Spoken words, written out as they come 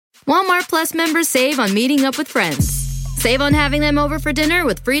Walmart Plus members save on meeting up with friends. Save on having them over for dinner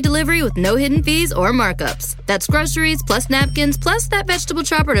with free delivery with no hidden fees or markups. That's groceries, plus napkins, plus that vegetable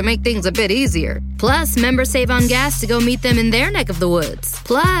chopper to make things a bit easier. Plus, members save on gas to go meet them in their neck of the woods.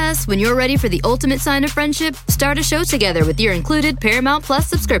 Plus, when you're ready for the ultimate sign of friendship, start a show together with your included Paramount Plus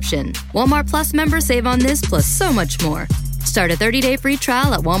subscription. Walmart Plus members save on this plus so much more. Start a 30-day free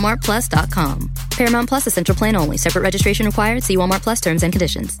trial at walmartplus.com. Paramount Plus Essential Plan only. Separate registration required. See Walmart Plus terms and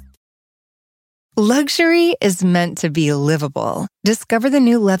conditions. Luxury is meant to be livable. Discover the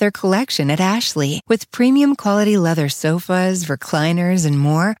new leather collection at Ashley with premium quality leather sofas, recliners, and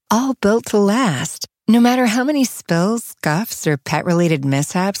more, all built to last. No matter how many spills, scuffs, or pet-related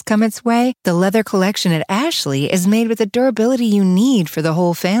mishaps come its way, the leather collection at Ashley is made with the durability you need for the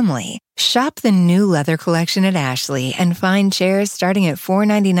whole family. Shop the new leather collection at Ashley and find chairs starting at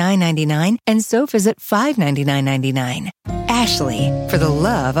 $499.99 and sofas at $599.99. Ashley, for the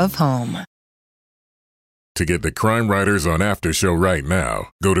love of home. To get the Crime Writers on After Show right now,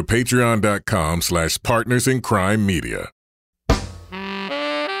 go to patreon.com/partnersincrimemedia.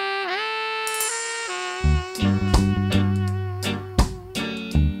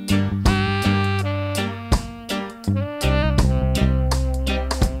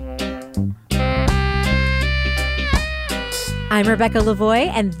 I'm Rebecca Lavoie,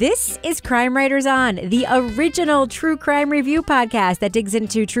 and this is Crime Writers On, the original true crime review podcast that digs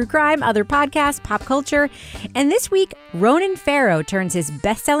into true crime, other podcasts, pop culture. And this week, Ronan Farrow turns his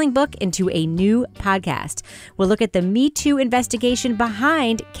best-selling book into a new podcast. We'll look at the Me Too investigation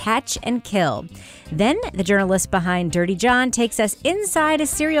behind Catch and Kill. Then, the journalist behind Dirty John takes us inside a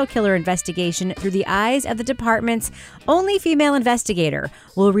serial killer investigation through the eyes of the department's only female investigator.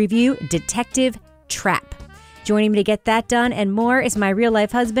 We'll review Detective Trapp. Joining me to get that done and more is my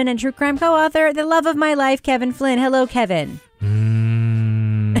real-life husband and true crime co-author, the love of my life, Kevin Flynn. Hello, Kevin.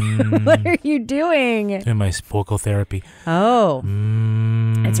 What are you doing? Doing my vocal therapy. Oh.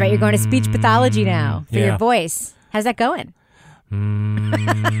 That's right. You're going to speech pathology now for your voice. How's that going? Oh,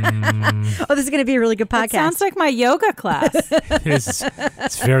 this is going to be a really good podcast. It sounds like my yoga class.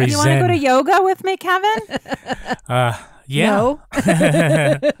 It's very You zen. want to go to yoga with me, Kevin? Yeah. No.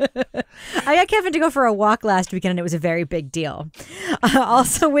 I got Kevin to go for a walk last weekend, and it was a very big deal.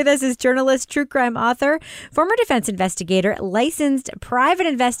 Also with us is journalist, true crime author, former defense investigator, licensed private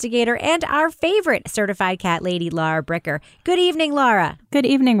investigator, and our favorite certified cat lady, Laura Bricker. Good evening, Laura. Good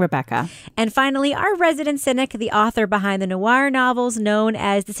evening, Rebecca. And finally, our resident cynic, the author behind the noir novels known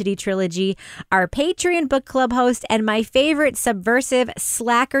as the City Trilogy, our Patreon book club host, and my favorite subversive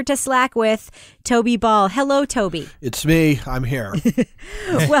slacker to slack with, Toby Ball. Hello, Toby. It's me. I'm here.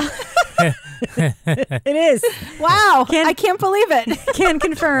 Well, it is. Wow. I can't believe it. Can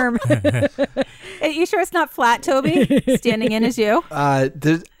confirm. Are you sure it's not flat, Toby? Standing in as you?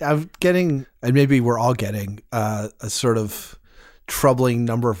 I'm getting, and maybe we're all getting, a sort of troubling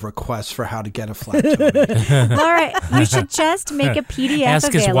number of requests for how to get a flat Toby. Laura, you should just make a PDF Ask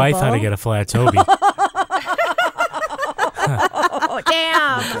available. his wife how to get a flat Toby. Oh,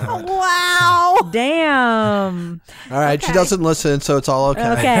 damn. Wow. Damn. All right. She doesn't listen, so it's all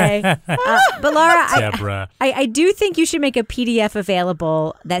okay. Okay. But Laura, Deborah. I do think you should make a PDF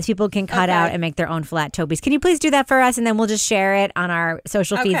available that people can cut out and make their own flat Tobys. Can you please do that for us? And then we'll just share it on our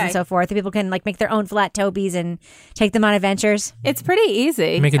social feeds and so forth. People can make their own flat Tobys and take them on adventures. It's pretty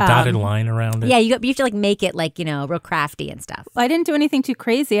easy. Make a dotted line around it. Yeah, you have to make it real crafty and stuff. I didn't do anything too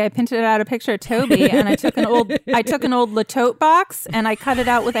crazy. I printed out a picture of Toby, and I took an old Latote box, and I cut it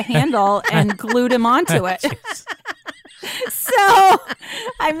out with a handle and glued him onto it. So,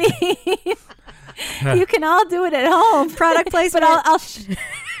 I mean, you can all do it at home. Product placement. But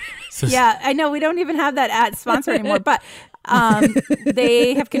yeah, I know we don't even have that ad sponsor anymore, but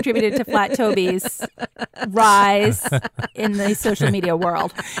they have contributed to Flat Toby's rise in the social media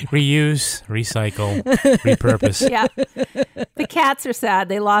world. Reuse, recycle, repurpose. Yeah. The cats are sad.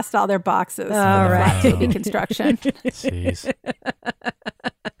 They lost all their boxes for the Flat Toby construction. Jeez.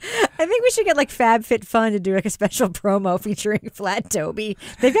 I think we should get FabFitFun to do a special promo featuring Flat Toby.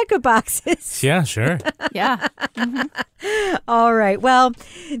 They've got good boxes. Yeah, sure. Yeah. Mm-hmm. All right. Well,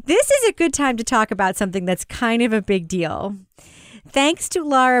 this is a good time to talk about something that's kind of a big deal. Thanks to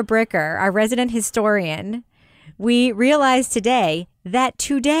Laura Bricker, our resident historian, we realized today that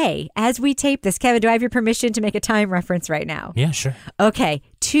as we tape this, Kevin, do I have your permission to make a time reference right now? Yeah, sure. Okay.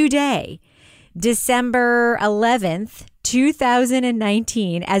 Today, December 11th,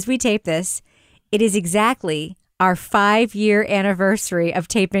 2019, as we tape this, it is exactly our 5-year anniversary of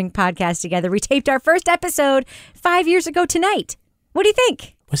taping podcasts together. We taped our first episode 5 years ago tonight. What do you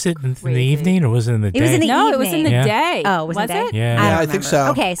think? Was it in the evening or was it in the day? It was in the No, evening. it was in the Yeah. day. Oh, was it? it? Yeah. Yeah, I remember. think so.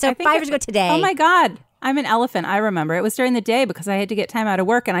 Okay, so I think 5 years ago today. Oh my God. I'm an elephant. I remember. It was during the day because I had to get time out of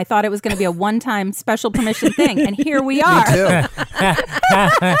work and I thought it was going to be a one-time special permission thing. And here we are. Me too.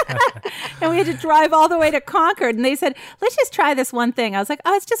 And we had to drive all the way to Concord. And they said, let's just try this one thing. I was like,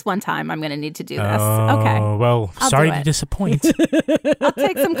 oh, it's just one time. I'm going to need to do this. Okay. Oh, well, I'll sorry do to it. disappoint. I'll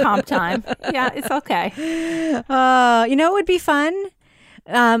take some comp time. Yeah, it's okay. You know what would be fun?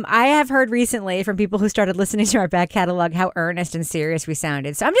 I have heard recently from people who started listening to our back catalog how earnest and serious we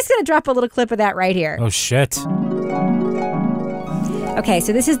sounded. So I'm just going to drop a little clip of that right here. Oh, shit. Okay,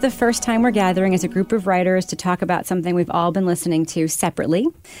 so this is the first time we're gathering as a group of writers to talk about something we've all been listening to separately.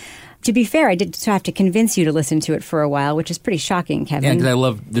 To be fair, I did have to convince you to listen to it for a while, which is pretty shocking, Kevin. Yeah, because I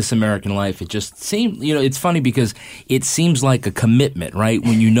love This American Life. It just seemed, it's funny because it seems like a commitment, right?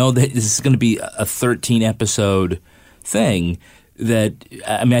 When you know that this is going to be a 13-episode thing, that,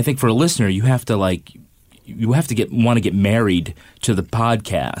 I think for a listener, you have to want to get married to the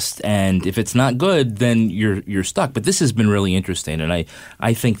podcast, and if it's not good, then you're stuck. But this has been really interesting, and I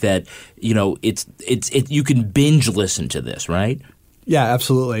think that it's you can binge listen to this, right? Yeah,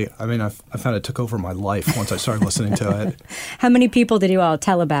 absolutely. I found it took over my life once I started listening to it. How many people did you all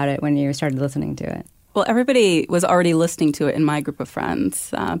tell about it when you started listening to it? Well, everybody was already listening to it in my group of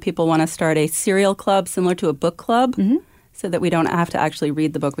friends. People want to start a serial club similar to a book club. Mm-hmm. So that we don't have to actually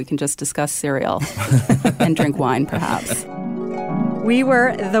read the book. We can just discuss cereal and drink wine, perhaps. We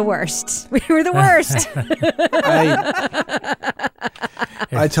were the worst. We were the worst.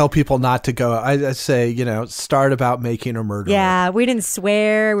 I tell people not to go. I say, start about making a murderer. Yeah, we didn't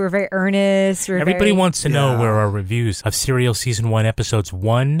swear. We were very earnest. Everybody wants to know where our reviews of Serial Season 1 episodes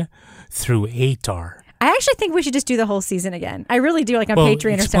 1 through 8 are. I actually think we should just do the whole season again. I really do, like on Patreon or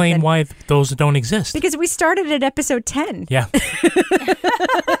something. Explain why those don't exist. Because we started at episode 10. Yeah.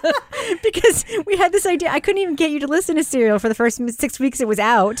 Because we had this idea. I couldn't even get you to listen to Serial for the first 6 weeks it was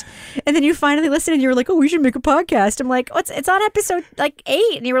out. And then you finally listened and you were like, oh, we should make a podcast. I'm like, oh, it's on episode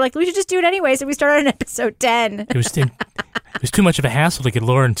 8. And you were like, we should just do it anyway. So we started on episode 10. It was too much of a hassle to get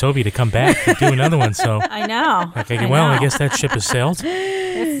Laura and Toby to come back and do another one. So I know. I guess that ship has sailed.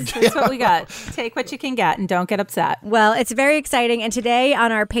 That's what we got. Take what you can get and don't get upset. Well, it's very exciting. And today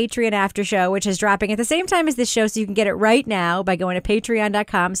on our Patreon after show, which is dropping at the same time as this show, so you can get it right now by going to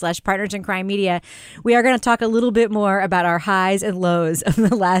patreon.com/partnersincrimemedia, we are going to talk a little bit more about our highs and lows of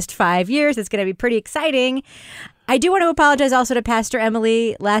the last 5 years. It's going to be pretty exciting. I do want to apologize also to Pastor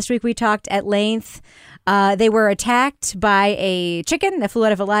Emily. Last week we talked at length. They were attacked by a chicken that flew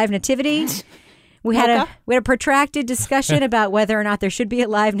out of a live nativity. We had a protracted discussion about whether or not there should be a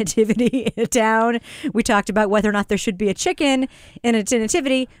live nativity in a town. We talked about whether or not there should be a chicken in a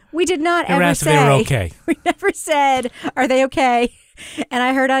nativity. We did not ever say they were okay. We never said, are they okay? And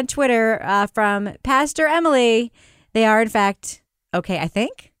I heard on Twitter from Pastor Emily, they are in fact okay, I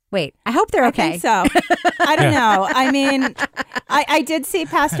think. Wait, I hope they're okay. I think so. I don't know. I mean, I did see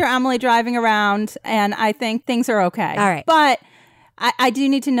Pastor Emily driving around, and I think things are okay. All right. But I do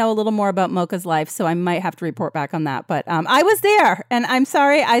need to know a little more about Mocha's life, so I might have to report back on that. But I was there, and I'm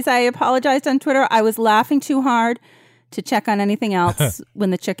sorry, as I apologized on Twitter, I was laughing too hard to check on anything else when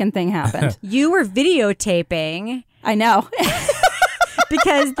the chicken thing happened. You were videotaping. I know.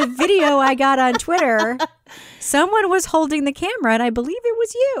 Because the video I got on Twitter, someone was holding the camera, and I believe it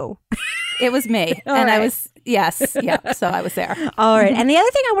was you. It was me. All and right. I was, yes, yeah, so I was there. All right. And the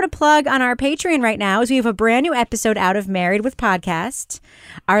other thing I want to plug on our Patreon right now is we have a brand new episode out of Married with Podcast.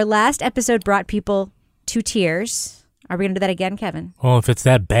 Our last episode brought people to tears. Are we going to do that again, Kevin? Well, if it's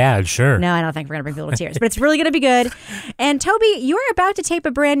that bad, sure. No, I don't think we're going to bring people to tears, but it's really going to be good. And Toby, you are about to tape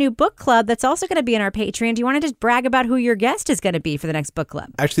a brand new book club that's also going to be in our Patreon. Do you want to just brag about who your guest is going to be for the next book club?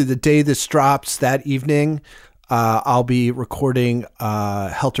 Actually, the day this drops, that evening, I'll be recording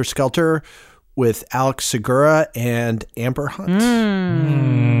Helter Skelter with Alex Segura and Amber Hunt.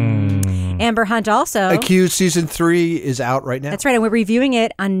 Amber Hunt also. Accused season 3 is out right now. That's right. And we're reviewing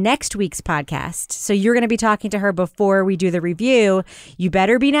it on next week's podcast. So you're going to be talking to her before we do the review. You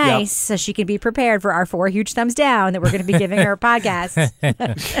better be nice so she can be prepared for our 4 huge thumbs down that we're going to be giving her podcast.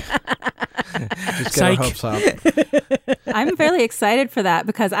 Just get our hopes up. I'm fairly excited for that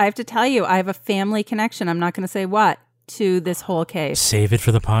because I have to tell you, I have a family connection. I'm not going to say what to this whole case. Save it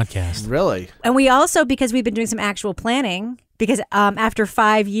for the podcast. Really? And we also, because we've been doing some actual planning, because after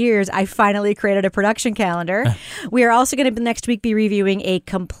 5 years, I finally created a production calendar. We are also going to next week be reviewing a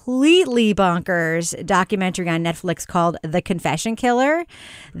completely bonkers documentary on Netflix called The Confession Killer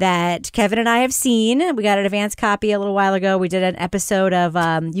that Kevin and I have seen. We got an advance copy a little while ago. We did an episode of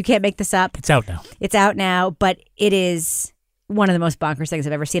You Can't Make This Up. It's out now. It's out now, but it is one of the most bonkers things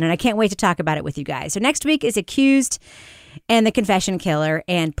I've ever seen, and I can't wait to talk about it with you guys. So next week is Accused and The Confession Killer.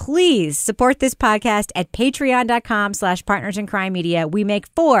 And please support this podcast at patreon.com/Partners in Crime Media. We make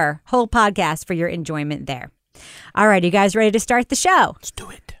 4 whole podcasts for your enjoyment there. All right, you guys ready to start the show? Let's do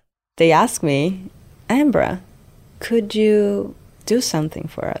it. They asked me, Ambra, could you do something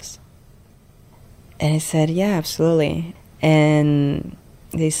for us? And I said, yeah, absolutely. And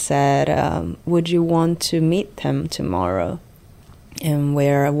they said, would you want to meet them tomorrow and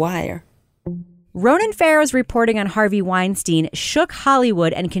wear a wire? Ronan Farrow's reporting on Harvey Weinstein shook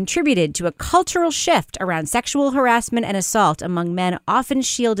Hollywood and contributed to a cultural shift around sexual harassment and assault among men often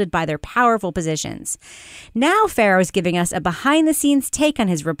shielded by their powerful positions. Now Farrow's giving us a behind-the-scenes take on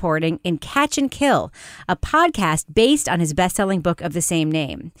his reporting in Catch and Kill, a podcast based on his best-selling book of the same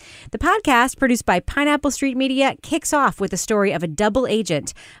name. The podcast, produced by Pineapple Street Media, kicks off with the story of a double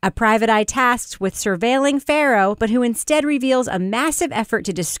agent, a private eye tasked with surveilling Farrow, but who instead reveals a massive effort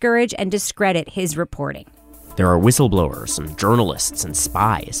to discourage and discredit his reporting. There are whistleblowers and journalists and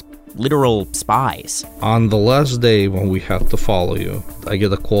spies, literal spies. On the last day when we have to follow you, I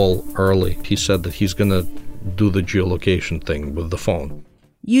get a call early. He said that he's going to do the geolocation thing with the phone.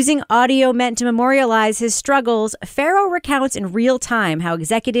 Using audio meant to memorialize his struggles, Farrow recounts in real time how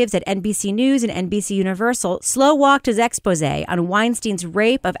executives at NBC News and NBC Universal slow-walked his expose on Weinstein's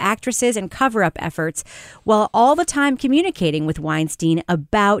rape of actresses and cover-up efforts, while all the time communicating with Weinstein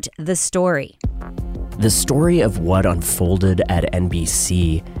about the story. The story of what unfolded at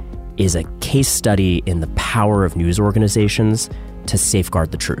NBC is a case study in the power of news organizations to safeguard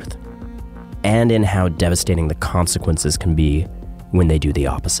the truth, and in how devastating the consequences can be when they do the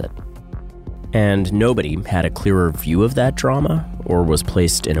opposite. And nobody had a clearer view of that drama or was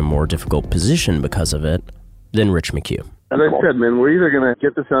placed in a more difficult position because of it than Rich McHugh. As I said, man, we're either going to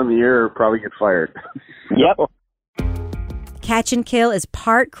get this on the air or probably get fired. Yep. Catch and Kill is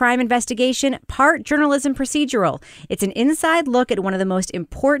part crime investigation, part journalism procedural. It's an inside look at one of the most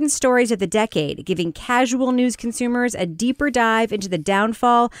important stories of the decade, giving casual news consumers a deeper dive into the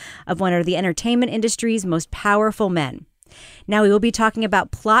downfall of one of the entertainment industry's most powerful men. Now, we will be talking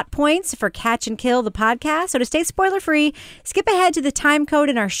about plot points for Catch and Kill, the podcast. So to stay spoiler-free, skip ahead to the time code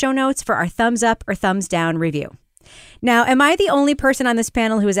in our show notes for our thumbs up or thumbs down review. Now, am I the only person on this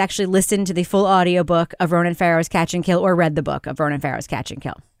panel who has actually listened to the full audiobook of Ronan Farrow's Catch and Kill or read the book of Ronan Farrow's Catch and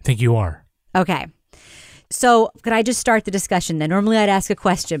Kill? I think you are. Okay. So could I just start the discussion then? Normally I'd ask a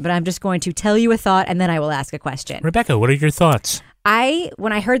question, but I'm just going to tell you a thought and then I will ask a question. Rebecca, what are your thoughts?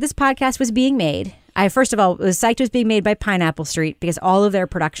 When I heard this podcast was being made, I first of all was psyched it was being made by Pineapple Street because all of their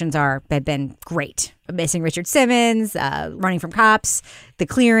productions have been great. Missing Richard Simmons, Running from Cops, The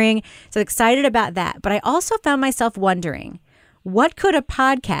Clearing. So excited about that. But I also found myself wondering, what could a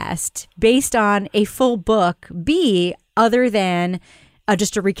podcast based on a full book be other than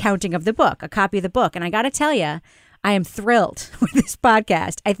just a recounting of the book, a copy of the book? And I got to tell you, I am thrilled with this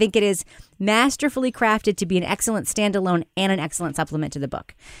podcast. I think it is masterfully crafted to be an excellent standalone and an excellent supplement to the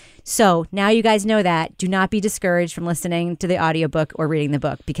book. So now you guys know that. Do not be discouraged from listening to the audiobook or reading the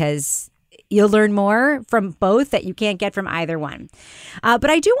book because you'll learn more from both that you can't get from either one. But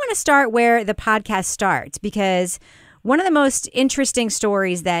I do want to start where the podcast starts because one of the most interesting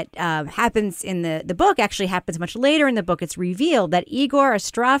stories that happens in the book actually happens much later in the book. It's revealed that Igor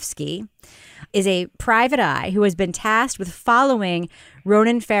Ostrovsky is a private eye who has been tasked with following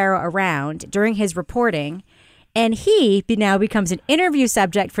Ronan Farrow around during his reporting. And he now becomes an interview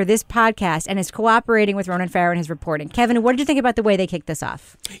subject for this podcast and is cooperating with Ronan Farrow in his reporting. Kevin, what did you think about the way they kicked this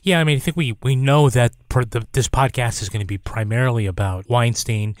off? Yeah, I mean, I think we know that this podcast is going to be primarily about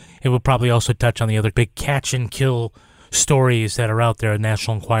Weinstein. It will probably also touch on the other big catch and kill stories that are out there,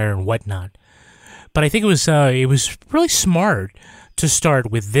 National Enquirer and whatnot. But I think it was really smart to start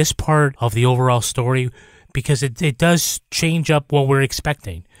with this part of the overall story because it does change up what we're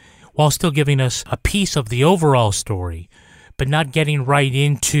expecting, while still giving us a piece of the overall story, but not getting right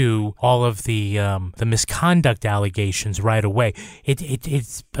into all of the misconduct allegations right away.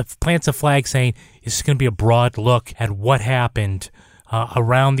 It plants a flag saying this is going to be a broad look at what happened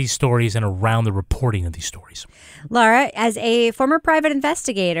around these stories and around the reporting of these stories. Laura, as a former private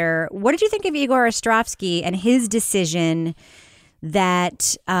investigator, what did you think of Igor Ostrovsky and his decision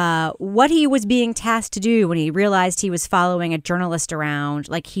that what he was being tasked to do when he realized he was following a journalist around,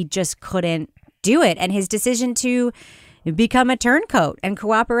 like he just couldn't do it, and his decision to become a turncoat and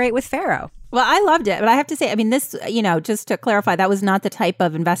cooperate with Farrow? Well, I loved it, but I have to say, I mean, this, just to clarify, that was not the type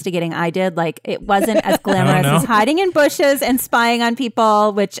of investigating I did. Like, it wasn't as glamorous as hiding in bushes and spying on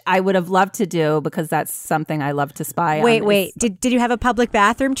people, which I would have loved to do because that's something I love to spy on. Wait. Did you have a public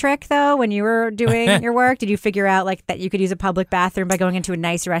bathroom trick, though, when you were doing your work? Did you figure out, like, that you could use a public bathroom by going into a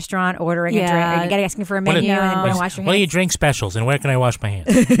nice restaurant, ordering a drink, or asking for a menu, and then wash your hands? What are your drink specials, and where can I wash my hands?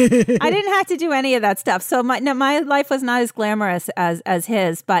 I didn't have to do any of that stuff. So my life was not as glamorous as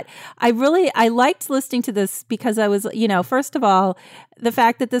his, but I liked listening to this because I was, first of all, the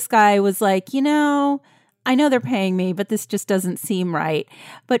fact that this guy was like, I know they're paying me, but this just doesn't seem right.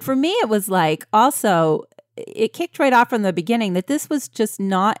 But for me, it was like, also, it kicked right off from the beginning that this was just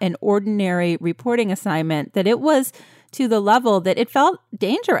not an ordinary reporting assignment, that it was to the level that it felt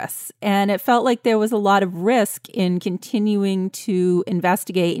dangerous. And it felt like there was a lot of risk in continuing to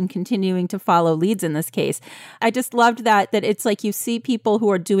investigate and continuing to follow leads in this case. I just loved that it's like you see people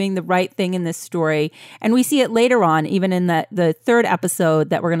who are doing the right thing in this story. And we see it later on, even in the third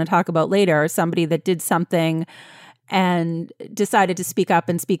episode that we're going to talk about later, somebody that did something and decided to speak up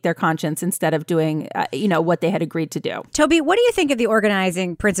and speak their conscience instead of doing, what they had agreed to do. Toby, what do you think of the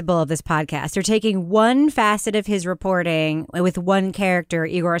organizing principle of this podcast? They're taking one facet of his reporting with one character,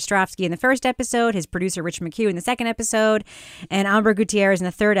 Igor Ostrovsky in the first episode, his producer, Rich McHugh, in the second episode, and Ambra Gutierrez in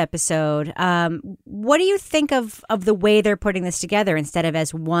the third episode. What do you think of the way they're putting this together instead of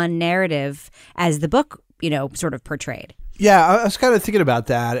as one narrative as the book, sort of portrayed? Yeah, I was kind of thinking about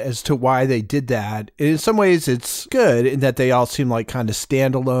that as to why they did that. In some ways, it's good in that they all seem like kind of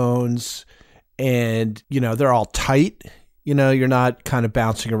standalones and, they're all tight. You're not kind of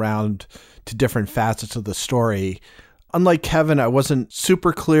bouncing around to different facets of the story. Unlike Kevin, I wasn't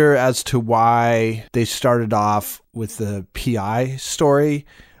super clear as to why they started off with the PI story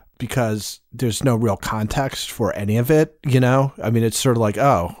because there's no real context for any of it, I mean, it's sort of like,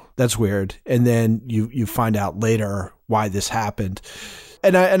 oh, that's weird. And then you find out later why this happened.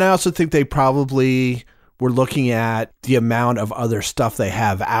 And I also think they probably were looking at the amount of other stuff they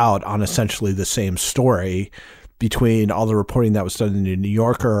have out on essentially the same story between all the reporting that was done in the New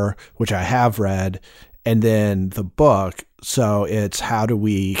Yorker, which I have read, and then the book. So it's how do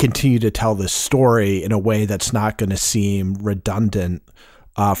we continue to tell this story in a way that's not going to seem redundant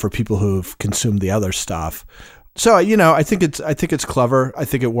for people who've consumed the other stuff. So, I think it's clever. I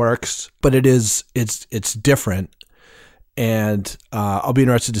think it works, but it's different. And I'll be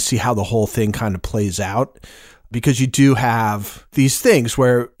interested to see how the whole thing kind of plays out, because you do have these things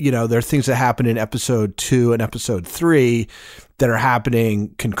where, there are things that happen in episode 2 and episode 3 that are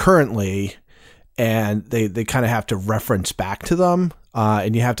happening concurrently, and they kind of have to reference back to them.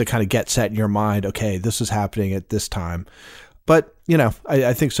 And you have to kind of get set in your mind, okay, this is happening at this time. But,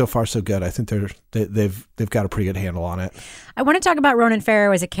 I think so far so good. I think they've got a pretty good handle on it. I want to talk about Ronan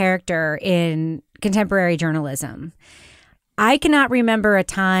Farrow as a character in contemporary journalism. I cannot remember a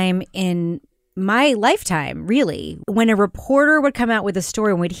time in my lifetime, really, when a reporter would come out with a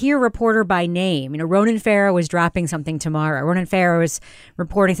story and we'd hear a reporter by name. Ronan Farrow was dropping something tomorrow. Ronan Farrow is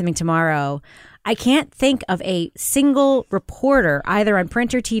reporting something tomorrow. I can't think of a single reporter, either on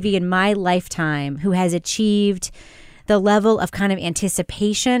print or TV, in my lifetime who has achieved the level of kind of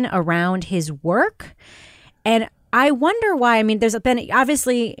anticipation around his work. And I wonder why. I mean, there's been,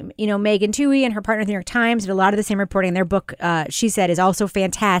 obviously, Megan Twohey and her partner at the New York Times did a lot of the same reporting. Their book, she said, is also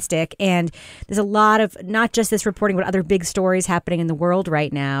fantastic. And there's a lot of, not just this reporting, but other big stories happening in the world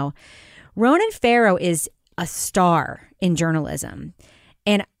right now. Ronan Farrow is a star in journalism.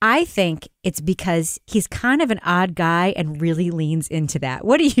 And I think it's because he's kind of an odd guy and really leans into that.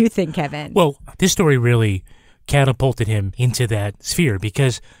 What do you think, Kevin? Well, this story really catapulted him into that sphere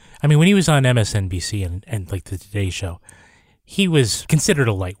because, when he was on MSNBC and like the Today Show, he was considered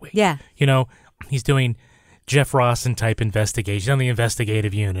a lightweight. Yeah. He's doing Jeff Rawson type investigation on the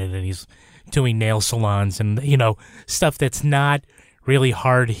investigative unit, and he's doing nail salons and, stuff that's not really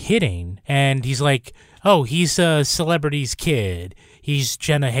hard hitting. And he's like, oh, he's a celebrity's kid. He's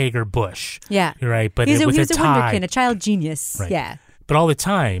Jenna Hager Bush. Yeah. Right. But he's with a a tie. wunderkind, a child genius. Right. Yeah. But all the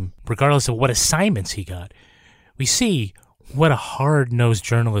time, regardless of what assignments he got, we see what a hard-nosed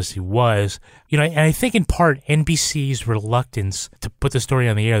journalist he was. And I think in part NBC's reluctance to put the story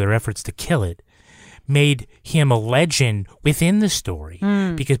on the air, their efforts to kill it, made him a legend within the story.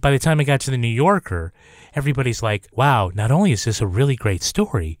 Because by the time it got to the New Yorker, everybody's like, wow, not only is this a really great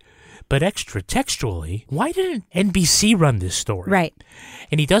story, but extra textually, why didn't NBC run this story? Right.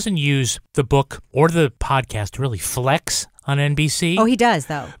 And he doesn't use the book or the podcast to really flex on NBC. Oh, he does,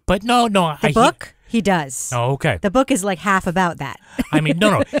 though. But no. The book? He does. Oh, okay. The book is like half about that. I mean,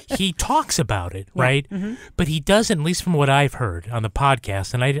 no. He talks about it, right? Mm-hmm. But he doesn't, at least from what I've heard on the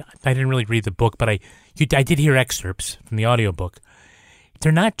podcast, and I didn't really read the book, but I did hear excerpts from the audiobook.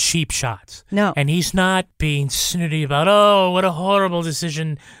 They're not cheap shots. No. And he's not being snooty about, oh, what a horrible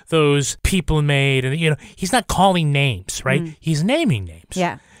decision those people made. And, he's not calling names, right? Mm. He's naming names.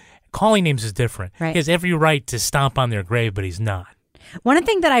 Yeah. Calling names is different. Right. He has every right to stomp on their grave, but he's not. One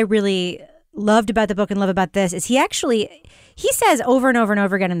thing that I really loved about the book and love about this is he says over and over and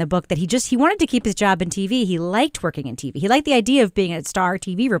over again in the book that he wanted to keep his job in TV. He liked working in TV. He liked the idea of being a star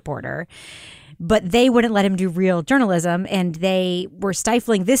TV reporter, but they wouldn't let him do real journalism, and they were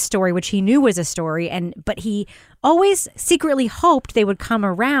stifling this story, which he knew was a story, but he always secretly hoped they would come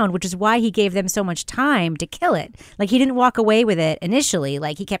around, which is why he gave them so much time to kill it. Like, he didn't walk away with it initially.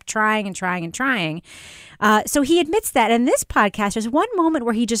 Like, he kept trying and trying and trying. So he admits that. In this podcast, there's one moment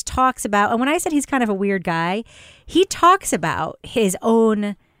where he just talks about, and when I said he's kind of a weird guy, he talks about his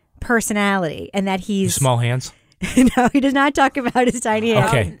own personality and that he's... Small hands? No, he does not talk about his tiny hands.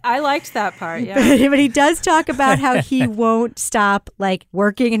 Okay. I liked that part, yeah. But he does talk about how he won't stop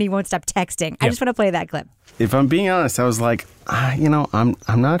working and he won't stop texting. I just want to play that clip. If I'm being honest, I was like, I'm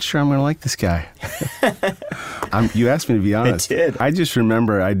not sure I'm going to like this guy. You asked me to be honest. I did. I just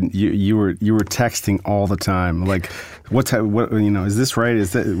remember you were texting all the time. Like, what is this right?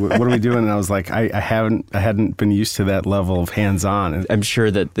 Is that what are we doing? And I was like, I hadn't been used to that level of hands-on. I'm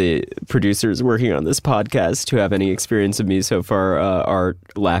sure that the producers working on this podcast who have any experience of me so far are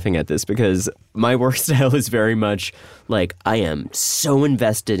laughing at this, because my work style is very much like I am so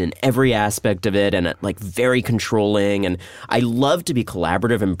invested in every aspect of it and very controlling, and I love to be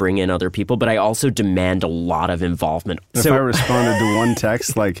collaborative and bring in other people, but I also demand a lot of involvement. If I responded to one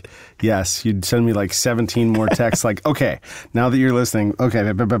text, yes, you'd send me 17 more texts okay, now that you're listening, okay,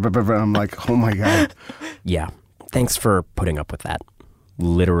 I'm like, oh my God. Yeah. Thanks for putting up with that.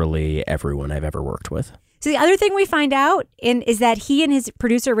 Literally everyone I've ever worked with. So the other thing we find out is that he and his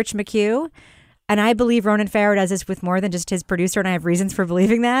producer, Rich McHugh, and I believe Ronan Farrow does this with more than just his producer, and I have reasons for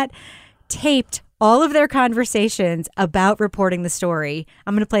believing that, taped all of their conversations about reporting the story.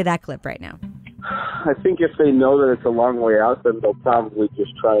 I'm going to play that clip right now. I think if they know that it's a long way out, then they'll probably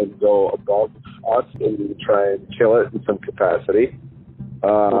just try and go above us and try and kill it in some capacity.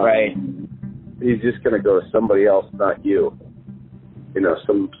 Right. He's just going to go to somebody else, not you.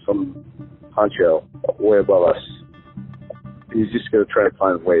 Some honcho way above us. He's just going to try to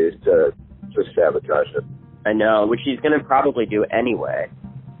find ways to sabotage it. I know, which he's going to probably do anyway.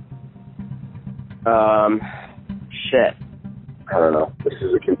 Shit. I don't know. This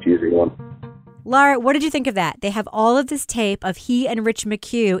is a confusing one. Laura, what did you think of that? They have all of this tape of he and Rich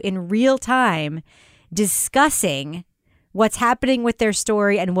McHugh in real time discussing what's happening with their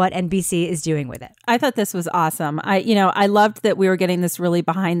story and what NBC is doing with it. I thought this was awesome. I loved that we were getting this really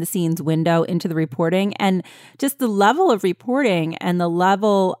behind the scenes window into the reporting, and just the level of reporting and the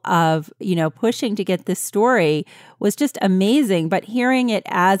level of, pushing to get this story was just amazing. But hearing it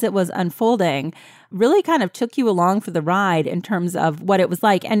as it was unfolding really kind of took you along for the ride in terms of what it was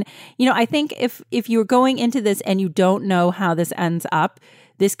like. And, I think if you're going into this and you don't know how this ends up,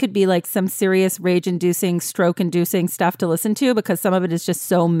 this could be some serious rage-inducing, stroke-inducing stuff to listen to, because some of it is just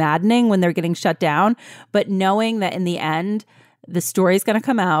so maddening when they're getting shut down. But knowing that in the end, the story's going to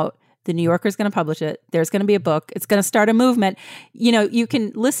come out, the New Yorker's going to publish it, there's going to be a book, it's going to start a movement. You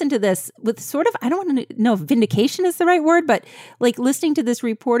can listen to this with sort of, I don't want to know if vindication is the right word, but listening to this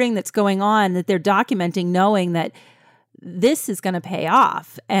reporting that's going on, that they're documenting, knowing that this is going to pay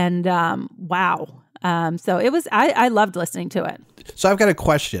off. And wow. So it was, I loved listening to it. So I've got a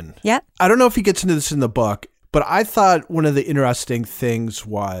question. Yeah. I don't know if he gets into this in the book, but I thought one of the interesting things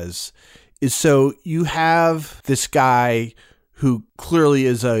is so you have this guy who clearly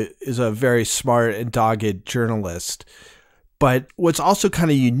is a very smart and dogged journalist, but what's also kind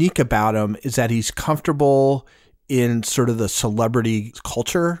of unique about him is that he's comfortable in sort of the celebrity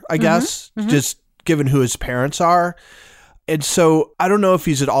culture, I guess, just given who his parents are. And so I don't know if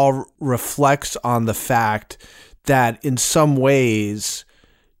he's at all reflects on the fact that in some ways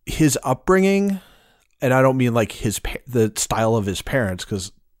his upbringing, and I don't mean the style of his parents,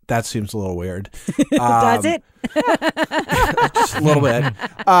 because that seems a little weird. Does it? Just a little bit.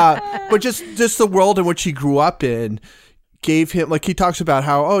 But just the world in which he grew up in gave him, he talks about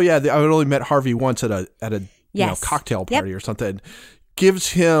how, I only met Harvey once at a cocktail party or something.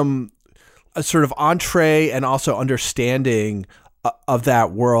 Gives him a sort of entree and also understanding of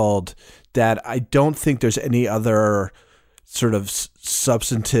that world that I don't think there's any other sort of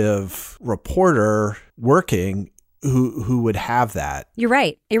substantive reporter working who would have that. You're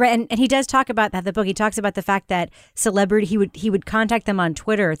right. And he does talk about that in the book. He talks about the fact that celebrity he would contact them on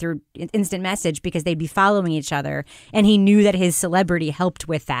Twitter through instant message because they'd be following each other, and he knew that his celebrity helped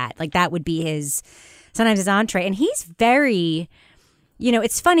with that. Like that would be sometimes his entree. And he's very,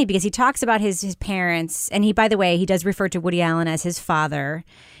 it's funny because he talks about his parents, and he, by the way, he does refer to Woody Allen as his father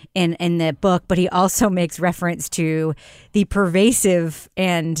in the book, but he also makes reference to the pervasive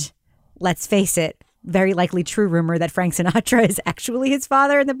and, let's face it, very likely true rumor that Frank Sinatra is actually his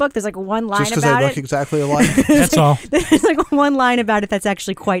father in the book. There's like one line just about they it. look exactly alike. That's all. There's like one line about it that's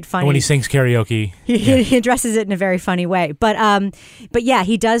actually quite funny. And when he sings karaoke, he addresses it in a very funny way. But yeah,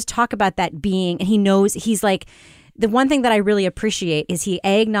 he does talk about that being, and he knows he's like, the one thing that I really appreciate is he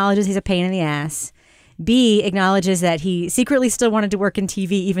A, acknowledges he's a pain in the ass. B, acknowledges that he secretly still wanted to work in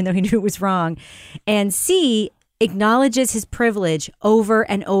TV even though he knew it was wrong. And C, acknowledges his privilege over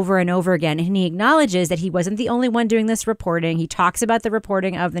and over and over again. And he acknowledges that he wasn't the only one doing this reporting. He talks about the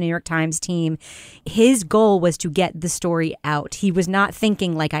reporting of the New York Times team. His goal was to get the story out. He was not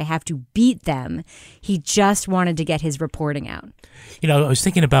thinking like, I have to beat them. He just wanted to get his reporting out. I was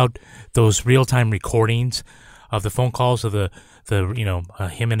thinking about those real-time recordings of the phone calls of the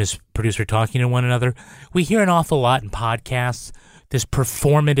him and his producer talking to one another. We hear an awful lot in podcasts, this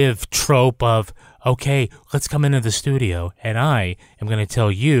performative trope of, okay, let's come into the studio and I am going to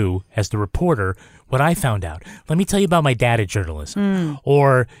tell you as the reporter what I found out. Let me tell you about my data journalism.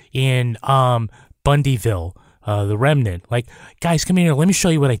 Or in Bundyville, The Remnant, like, guys, come in here. Let me show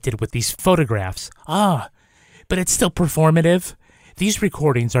you what I did with these photographs. But it's still performative. These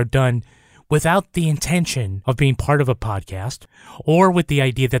recordings are done without the intention of being part of a podcast or with the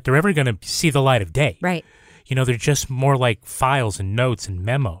idea that they're ever going to see the light of day. Right. They're just more like files and notes and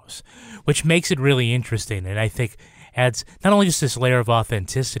memos, which makes it really interesting. And I think adds not only just this layer of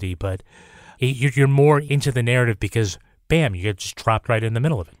authenticity, but you're more into the narrative because, bam, you get just dropped right in the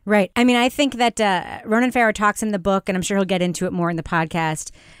middle of it. Right. I mean, I think that Ronan Farrow talks in the book, and I'm sure he'll get into it more in the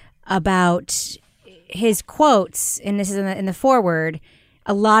podcast, about his quotes, and this is in the foreword.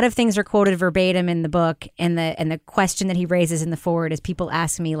 A lot of things are quoted verbatim in the book, and the question that he raises in the foreword is people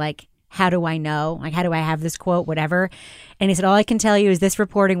ask me, like, how do I know? Like, how do I have this quote, whatever? And he said, all I can tell you is this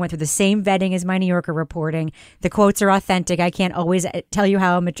reporting went through the same vetting as my New Yorker reporting. The quotes are authentic. I can't always tell you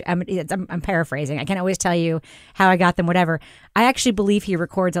how I'm paraphrasing. I can't always tell you how I got them, whatever. I actually believe he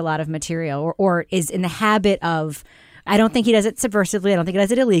records a lot of material or is in the habit of, I don't think he does it subversively. I don't think he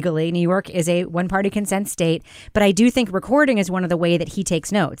does it illegally. New York is a one-party consent state. But I do think recording is one of the way that he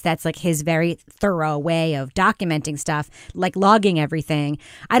takes notes. That's like his very thorough way of documenting stuff, like logging everything.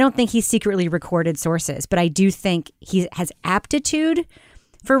 I don't think he secretly recorded sources, but I do think he has aptitude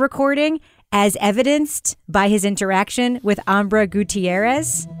for recording, as evidenced by his interaction with Ambra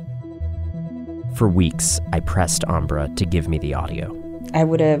Gutierrez. For weeks, I pressed Ambra to give me the audio. I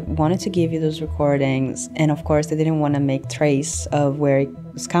would have wanted to give you those recordings, and of course I didn't want to make trace of where it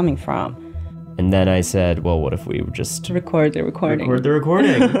was coming from. And then I said, well, what if we would just record the recording? Record the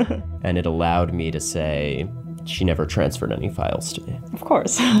recording. And it allowed me to say, she never transferred any files to me. Of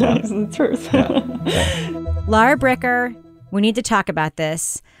course. Yeah. It's the truth. Yeah. Laura Bricker, we need to talk about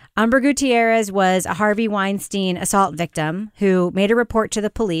this. Ambra Gutierrez was a Harvey Weinstein assault victim who made a report to the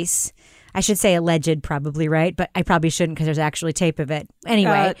police. I should say alleged, probably, right? But I probably shouldn't because there's actually tape of it.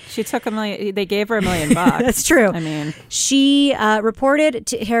 Anyway. She took $1 million. They gave her $1 million. That's true. I mean, she reported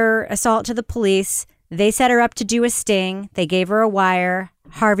her assault to the police. They set her up to do a sting. They gave her a wire.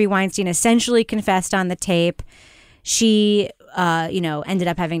 Harvey Weinstein essentially confessed on the tape. She, ended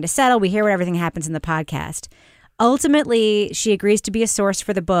up having to settle. We hear what everything happens in the podcast. Ultimately, she agrees to be a source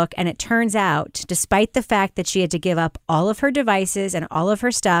for the book, and it turns out, despite the fact that she had to give up all of her devices and all of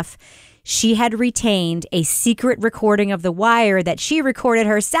her stuff, she had retained a secret recording of The Wire that she recorded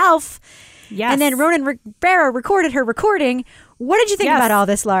herself. Yes. And then Ronan Farrow recorded her recording. What did you think about all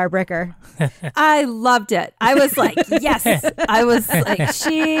this, Laura Bricker? I loved it. I was like, yes. I was like,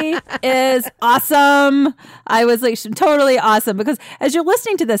 she is awesome. I was like, she's totally awesome. Because as you're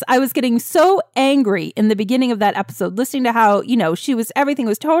listening to this, I was getting so angry in the beginning of that episode, listening to how, everything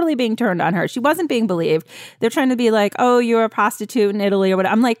was totally being turned on her. She wasn't being believed. They're trying to be like, oh, you're a prostitute in Italy or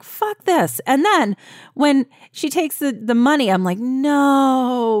whatever. I'm like, fuck this. And then when she takes the money, I'm like,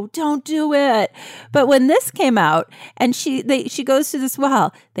 no, don't do it. But when this came out and she goes to this,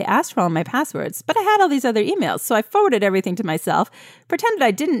 well, they asked for all my passwords, but I had all these other emails. So I forwarded everything to myself, pretended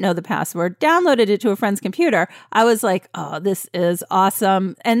I didn't know the password, downloaded it to a friend's computer. I was like, oh, this is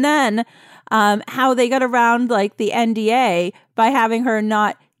awesome. And then how they got around like the NDA by having her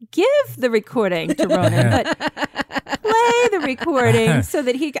not give the recording to Ronan, but play the recording so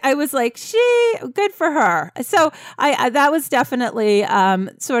that I was like, good for her. So that was definitely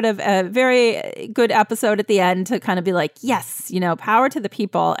sort of a very good episode at the end to kind of be like, yes, power to the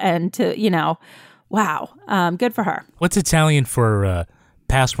people and to, wow, good for her. What's Italian for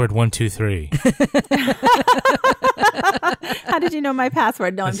password 123? How did you know my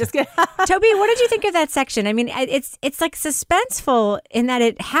password? No, I'm just kidding. Toby, what did you think of that section? I mean, it's like suspenseful in that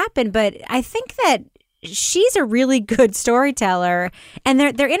it happened, but I think that she's a really good storyteller, and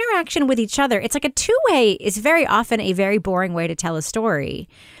their interaction with each other, it's like a two-way, is very often a very boring way to tell a story.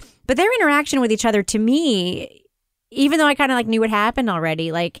 But their interaction with each other, to me, even though I kind of like knew what happened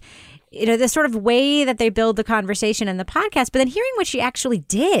already, like, the sort of way that they build the conversation in the podcast, but then hearing what she actually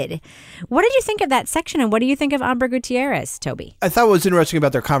did. What did you think of that section, and what do you think of Ambra Gutierrez, Toby? I thought what was interesting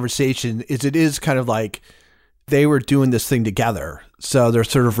about their conversation is it is kind of like they were doing this thing together. So they're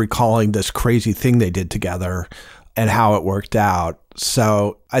sort of recalling this crazy thing they did together and how it worked out.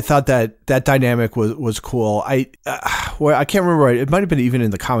 So I thought that dynamic was cool. I can't remember. It might have been even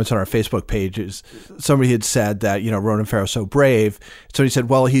in the comments on our Facebook pages. Somebody had said that, Ronan Farrow's so brave. Somebody said,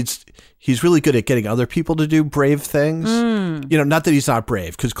 well, he's really good at getting other people to do brave things. Not that he's not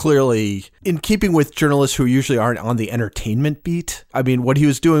brave, because clearly, in keeping with journalists who usually aren't on the entertainment beat, I mean, what he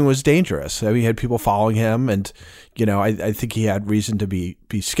was doing was dangerous. I mean, he had people following him, and, I think he had reason to be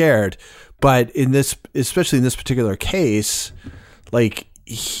scared. But especially in this particular case, like,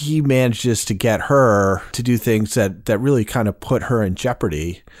 he manages to get her to do things that really kind of put her in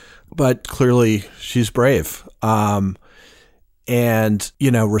jeopardy. But clearly, she's brave. And,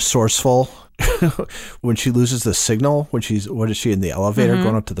 resourceful. When she loses the signal, what is she in the elevator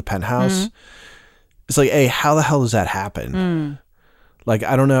going up to the penthouse? It's like, hey, how the hell does that happen? Like,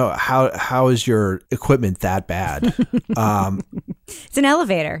 I don't know, how is your equipment that bad? It's an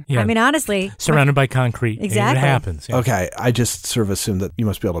elevator. Yeah. I mean, honestly. Surrounded by concrete. Exactly. It happens. Yeah. Okay. I just sort of assumed that you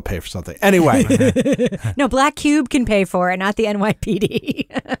must be able to pay for something. Anyway. No, Black Cube can pay for it, not the NYPD.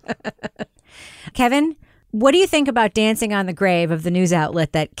 Kevin, what do you think about dancing on the grave of the news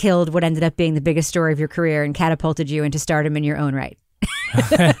outlet that killed what ended up being the biggest story of your career and catapulted you into stardom in your own right?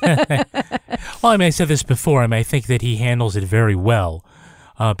 Well, I said this before. I think that he handles it very well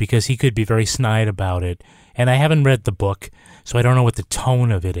because he could be very snide about it. And I haven't read the book, so I don't know what the tone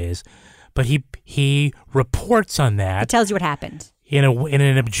of it is. But he reports on that. It tells you what happened. In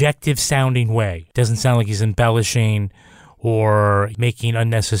an objective sounding way. It doesn't sound like he's embellishing or making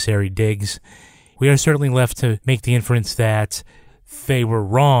unnecessary digs. We are certainly left to make the inference that they were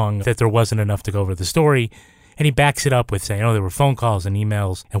wrong, that there wasn't enough to go over the story. And he backs it up with saying, there were phone calls and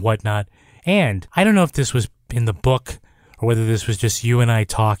emails and whatnot. And I don't know if this was in the book or whether this was just you and I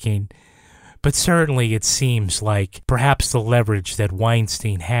talking, but certainly it seems like perhaps the leverage that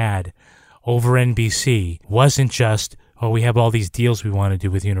Weinstein had over NBC wasn't just, we have all these deals we want to do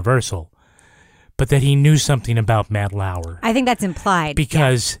with Universal, but that he knew something about Matt Lauer. I think that's implied.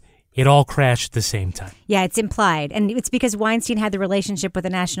 Because it all crashed at the same time. Yeah, it's implied. And it's because Weinstein had the relationship with the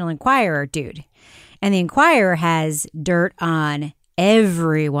National Enquirer dude. And the Enquirer has dirt on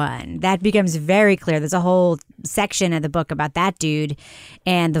everyone. That becomes very clear. There's a whole section of the book about that dude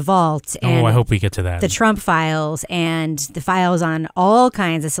and the vault. And I hope we get to that. The Trump files and the files on all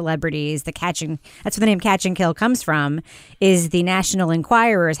kinds of celebrities. That's where the name Catch and Kill comes from, is the National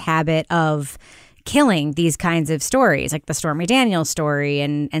Enquirer's habit of killing these kinds of stories, like the Stormy Daniels story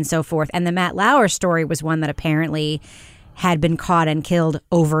and so forth. And the Matt Lauer story was one that apparently had been caught and killed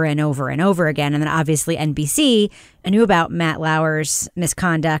over and over and over again. And then obviously NBC knew about Matt Lauer's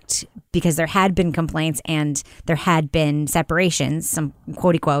misconduct because there had been complaints and there had been separations, some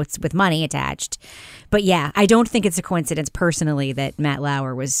quotey quotes with money attached. But yeah, I don't think it's a coincidence personally that Matt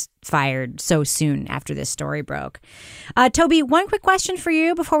Lauer was fired so soon after this story broke. Toby, one quick question for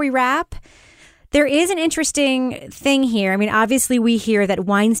you before we wrap. There is an interesting thing here. Obviously we hear that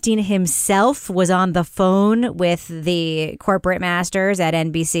Weinstein himself was on the phone with the corporate masters at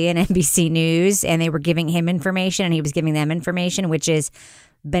NBC and NBC News, and they were giving him information and he was giving them information, which is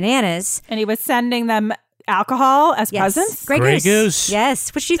bananas. And he was sending them alcohol as presents? Grey Goose.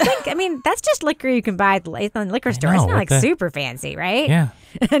 Yes. Which you think, that's just liquor you can buy at the liquor store. It's not super fancy, right? Yeah.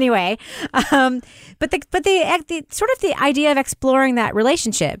 Anyway, but the sort of the idea of exploring that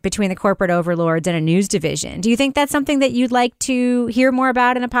relationship between the corporate overlords and a news division. Do you think that's something that you'd like to hear more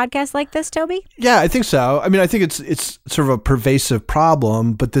about in a podcast like this, Toby? Yeah, I think so. I think it's sort of a pervasive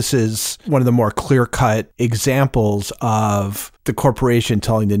problem, but this is one of the more clear-cut examples of the corporation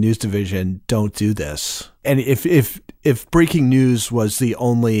telling the news division, don't do this. And if breaking news was the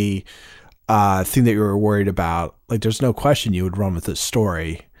only thing that you were worried about, like, there's no question you would run with this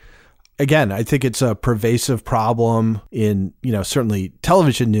story. again, I think it's a pervasive problem in, certainly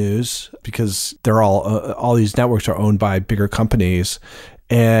television news, because they're all these networks are owned by bigger companies.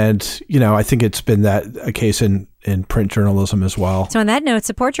 And, I think it's been a case in print journalism as well. So on that note,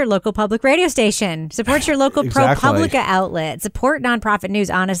 support your local public radio station. Support your local Exactly. ProPublica outlet. Support nonprofit news,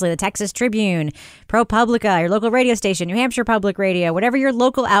 honestly. The Texas Tribune, ProPublica, your local radio station, New Hampshire Public Radio, whatever your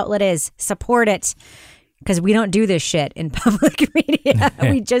local outlet is, support it. Because we don't do this shit in public media.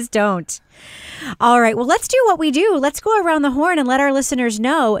 We just don't. All right. Well, let's do what we do. Let's go around the horn and let our listeners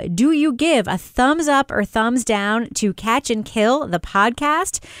know. Do you give a thumbs up or thumbs down to Catch and Kill, the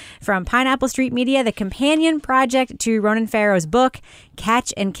podcast from Pineapple Street Media, the companion project to Ronan Farrow's book,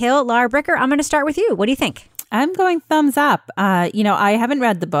 Catch and Kill? Laura Bricker, I'm going to start with you. What do you think? I'm going thumbs up. I haven't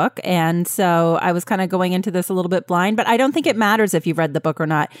read the book, and so I was kind of going into this a little bit blind, but I don't think it matters if you've read the book or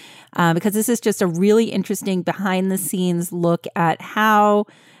not, because this is just a really interesting behind-the-scenes look at how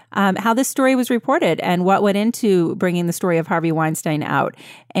this story was reported and what went into bringing the story of Harvey Weinstein out.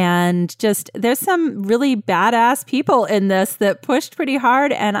 And just there's some really badass people in this that pushed pretty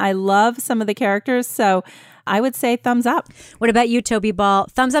hard, and I love some of the characters, so I would say thumbs up. What about you, Toby Ball?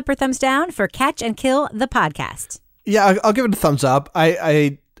 Thumbs up or thumbs down for Catch and Kill, the podcast? Yeah, I'll give it a thumbs up.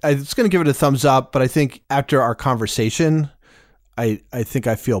 I was going to give it a thumbs up, but I think after our conversation, I think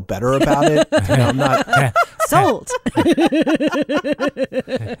I feel better about it. I'm not sold.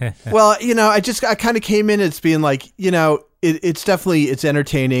 Well, I kind of came in as being like, it's definitely, it's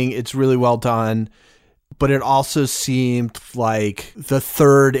entertaining. It's really well done. But it also seemed like the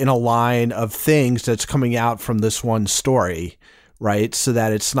third in a line of things that's coming out from this one story, right? So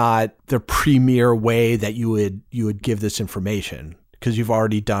that it's not the premier way that you would give this information, because you've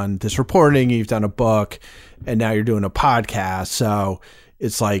already done this reporting, you've done a book, and now you're doing a podcast. So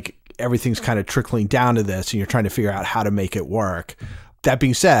it's like everything's kind of trickling down to this, and you're trying to figure out how to make it work. That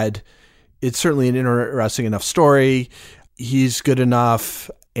being said, it's certainly an interesting enough story. He's good enough,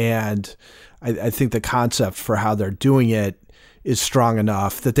 and I think the concept for how they're doing it is strong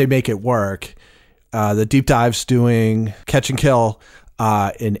enough that they make it work. The deep dive's doing Catch and Kill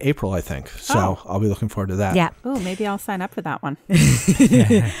in April, I think. So I'll be looking forward to that. Yeah. Oh, maybe I'll sign up for that one.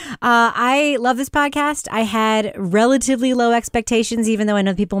 I love this podcast. I had relatively low expectations, even though I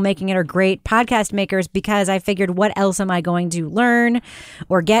know the people making it are great podcast makers, because I figured, what else am I going to learn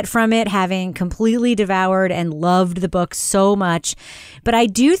or get from it, having completely devoured and loved the book so much. But I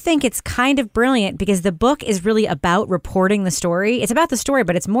do think it's kind of brilliant, because the book is really about reporting the story. It's about the story,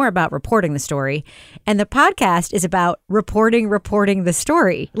 but it's more about reporting the story. And the podcast is about reporting the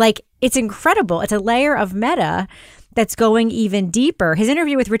story. Like, it's incredible. It's a layer of meta that's going even deeper. His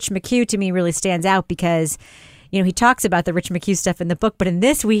interview with Rich McHugh to me really stands out, because he talks about the Rich McHugh stuff in the book, but in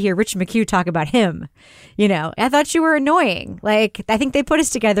this we hear Rich McHugh talk about him. I thought you were annoying. Like, I think they put us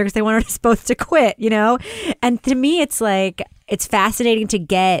together because they wanted us both to quit, And to me, it's like, it's fascinating to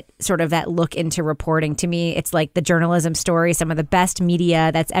get sort of that look into reporting. To me, it's like the journalism story, some of the best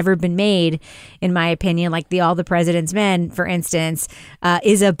media that's ever been made, in my opinion, like All the President's Men, for instance,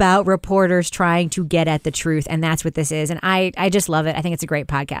 is about reporters trying to get at the truth. And that's what this is. And I just love it. I think it's a great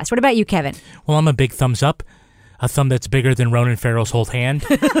podcast. What about you, Kevin? Well, I'm a big thumbs up. A thumb that's bigger than Ronan Farrow's whole hand.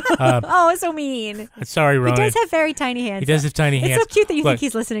 Oh, so mean. Sorry, Ronan. He does have very tiny hands. He does have tiny hands. It's so cute that you think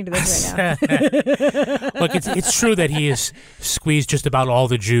he's listening to this right now. Look, it's true that he has squeezed just about all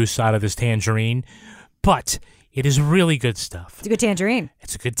the juice out of this tangerine, but it is really good stuff. It's a good tangerine.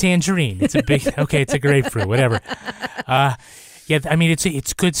 It's a good tangerine. It's a big, okay, it's a grapefruit, whatever. Yeah, I mean,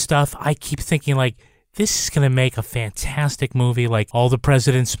 it's good stuff. I keep thinking, like, this is going to make a fantastic movie like All the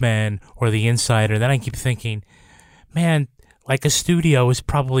President's Men or The Insider. Then I keep thinking, man, like a studio is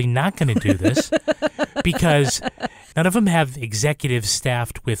probably not going to do this because none of them have executives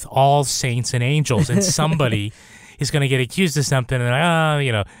staffed with all saints and angels, and somebody is going to get accused of something, and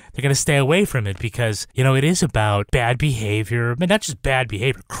they're going to stay away from it because, it is about bad behavior. I mean, not just bad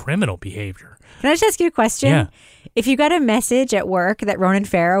behavior, criminal behavior. Can I just ask you a question? Yeah. If you got a message at work that Ronan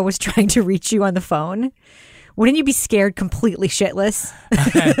Farrow was trying to reach you on the phone, wouldn't you be scared completely shitless?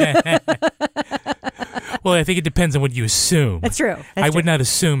 Well, I think it depends on what you assume. That's true. I would not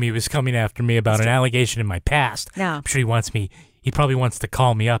assume he was coming after me about an allegation in my past. No. I'm sure he probably wants to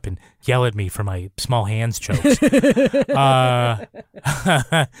call me up and yell at me for my small hands jokes. But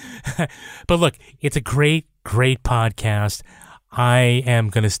look, it's a great, great podcast. I am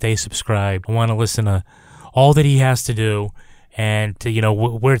going to stay subscribed. I want to listen to all that he has to do. And,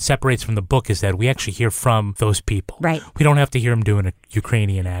 where it separates from the book is that we actually hear from those people. Right. We don't have to hear him doing a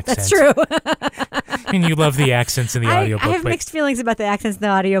Ukrainian accent. That's true. I mean, you love the accents in the audiobook. I have mixed feelings about the accents in the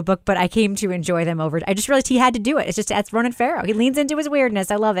audiobook, but I came to enjoy them over. I just realized he had to do it. That's Ronan Farrow. He leans into his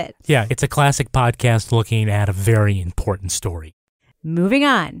weirdness. I love it. Yeah, it's a classic podcast looking at a very important story. Moving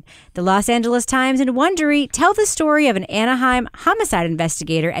on, the Los Angeles Times and Wondery tell the story of an Anaheim homicide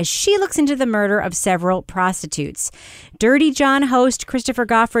investigator as she looks into the murder of several prostitutes. Dirty John host Christopher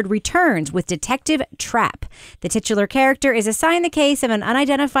Goffard returns with Detective Trap. The titular character is assigned the case of an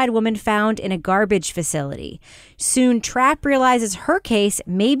unidentified woman found in a garbage facility. Soon, Trap realizes her case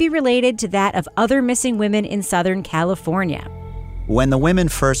may be related to that of other missing women in Southern California. When the women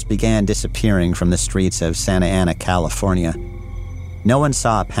first began disappearing from the streets of Santa Ana, California, no one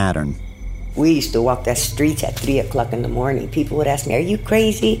saw a pattern. We used to walk that streets at 3 o'clock in the morning. People would ask me, "Are you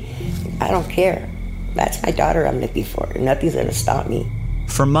crazy?" I don't care. That's my daughter I'm looking for. Nothing's going to stop me.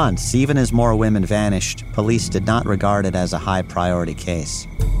 For months, even as more women vanished, police did not regard it as a high-priority case.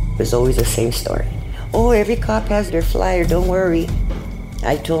 It was always the same story. "Oh, every cop has their flyer, don't worry."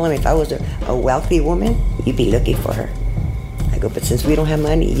 I told him if I was a wealthy woman, you'd be looking for her. I go, "But since we don't have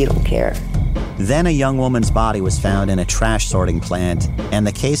money, you don't care." Then a young woman's body was found in a trash sorting plant, and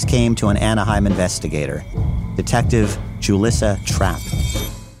the case came to an Anaheim investigator, Detective Julissa Trap.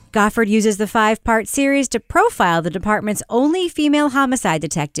 Goffard uses the 5-part series to profile the department's only female homicide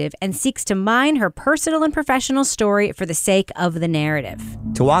detective and seeks to mine her personal and professional story for the sake of the narrative.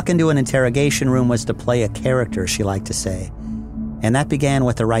 To walk into an interrogation room was to play a character, she liked to say, and that began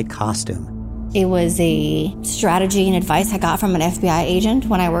with the right costume. It was a strategy and advice I got from an FBI agent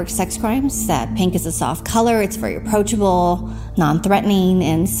when I worked sex crimes, that pink is a soft color, it's very approachable, non-threatening,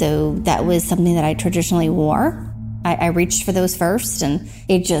 and so that was something that I traditionally wore. I reached for those first, and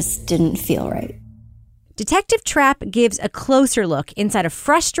it just didn't feel right. Detective Trap gives a closer look inside a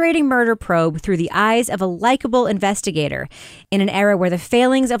frustrating murder probe through the eyes of a likable investigator. In an era where the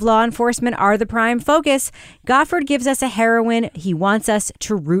failings of law enforcement are the prime focus, Goffard gives us a heroine he wants us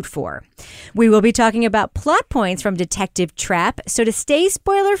to root for. We will be talking about plot points from Detective Trap, so to stay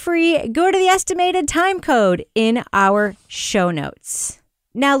spoiler-free, go to the estimated time code in our show notes.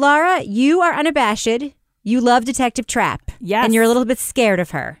 Now, Laura, you are unabashed. You love Detective Trap. Yes. And you're a little bit scared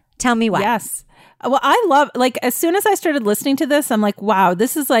of her. Tell me why. Yes. Well, I love, as soon as I started listening to this, I'm like, wow,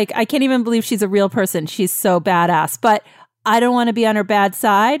 this is I can't even believe she's a real person. She's so badass. But I don't want to be on her bad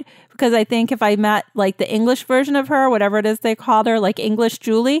side, because I think if I met the English version of her, whatever it is they called her, English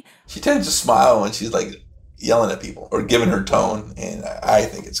Julie. She tends to smile when she's yelling at people or giving her tone, and I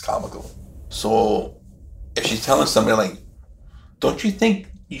think it's comical. So if she's telling somebody don't you think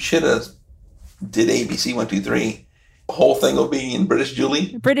you should have did ABC 1, 2, 3? The whole thing will be in British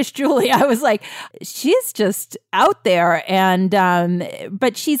Julie. British Julie. I was like, she's just out there, and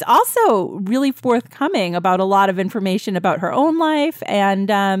but she's also really forthcoming about a lot of information about her own life,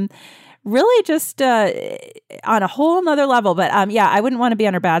 and really just on a whole nother level. But I wouldn't want to be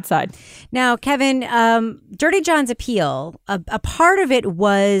on her bad side. Now, Kevin, Dirty John's appeal, a part of it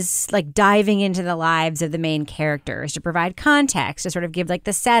was diving into the lives of the main characters to provide context, to sort of give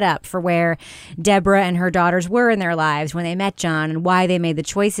the setup for where Deborah and her daughters were in their lives when they met John and why they made the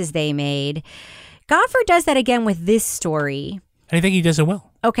choices they made. Goffard does that again with this story. And I think he does it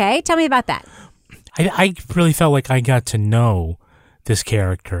well. Okay, tell me about that. I really felt like I got to know this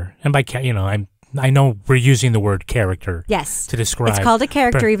character, and by I know we're using the word character, yes, to describe. It's called a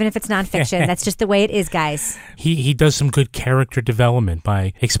character, even if it's nonfiction. That's just the way it is, guys. He does some good character development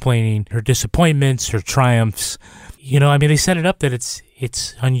by explaining her disappointments, her triumphs. They set it up that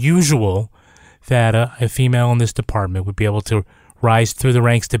it's unusual that a female in this department would be able to rise through the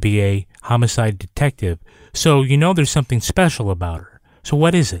ranks to be a homicide detective. So there's something special about her. So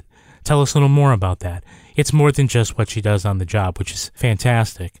what is it? Tell us a little more about that. It's more than just what she does on the job, which is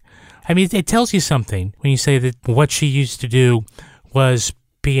fantastic. It tells you something when you say that what she used to do was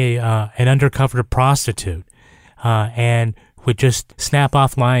be an undercover prostitute and would just snap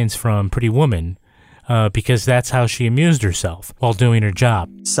off lines from Pretty Woman because that's how she amused herself while doing her job.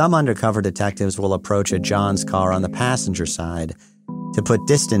 Some undercover detectives will approach a John's car on the passenger side to put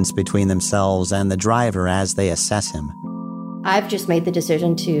distance between themselves and the driver as they assess him. I've just made the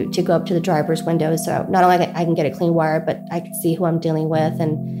decision to go up to the driver's window, so not only I can get a clean wire, but I can see who I'm dealing with,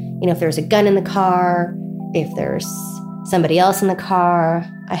 and if there's a gun in the car, if there's somebody else in the car,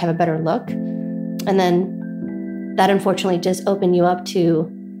 I have a better look. And then that unfortunately does open you up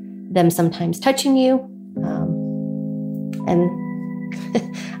to them sometimes touching you, and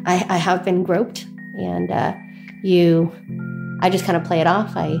I have been groped, and I just kind of play it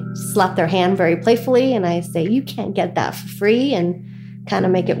off. I slap their hand very playfully, and I say, "You can't get that for free," and kind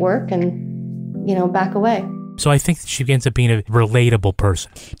of make it work and, back away. So I think that she ends up being a relatable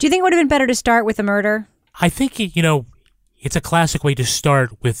person. Do you think it would have been better to start with a murder? I think, it's a classic way to start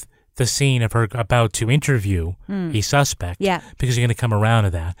with the scene of her about to interview a suspect. Yeah. Because you're going to come around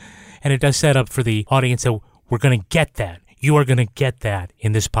to that. And it does set up for the audience that we're going to get that. You are going to get that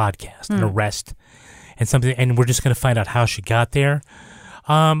in this podcast, an arrest and something. And we're just going to find out how she got there.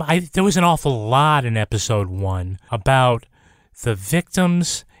 There was an awful lot in episode 1 about the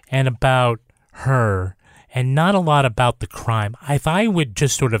victims and about her, and not a lot about the crime. If I would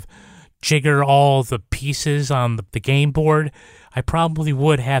just sort of jigger all the pieces on the game board, I probably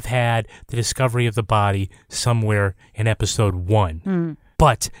would have had the discovery of the body somewhere in episode 1.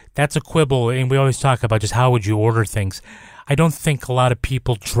 But that's a quibble, and we always talk about just how would you order things. I don't think a lot of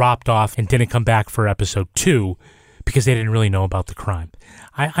people dropped off and didn't come back for episode 2 because they didn't really know about the crime.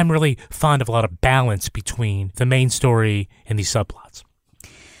 I'm really fond of a lot of balance between the main story and these subplots.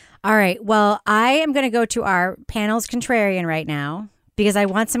 All right. Well, I am going to go to our panel's contrarian right now because I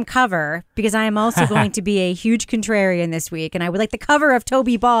want some cover, because I am also going to be a huge contrarian this week, and I would like the cover of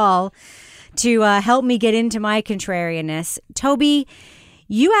Toby Ball to help me get into my contrarianness. Toby,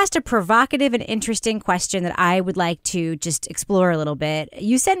 you asked a provocative and interesting question that I would like to just explore a little bit.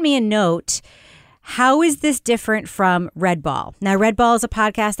 You sent me a note. How is this different from Red Ball? Now, Red Ball is a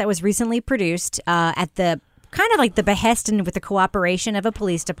podcast that was recently produced at the kind of like the behest and with the cooperation of a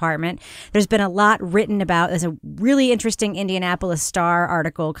police department. There's been a lot written about. There's a really interesting Indianapolis Star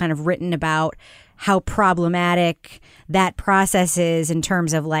article kind of written about how problematic that process is in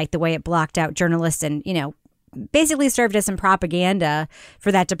terms of like the way it blocked out journalists and, basically served as some propaganda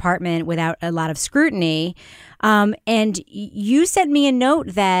for that department without a lot of scrutiny. And you sent me a note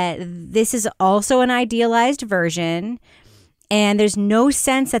that this is also an idealized version, and there's no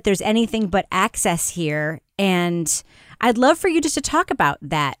sense that there's anything but access here. And I'd love for you just to talk about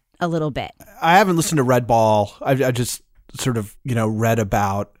that a little bit. I haven't listened to Red Ball. I just sort of, read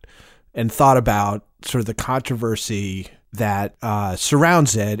about and thought about sort of the controversy that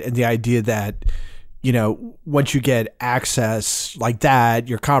surrounds it, and the idea that once you get access like that,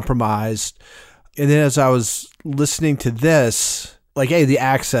 you're compromised. And then as I was listening to this, like, hey, the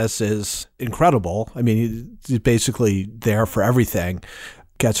access is incredible. I mean, he's basically there for everything,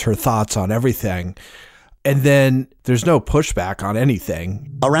 gets her thoughts on everything. And then there's no pushback on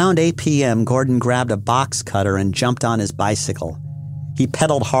anything. Around 8 p.m., Gordon grabbed a box cutter and jumped on his bicycle. He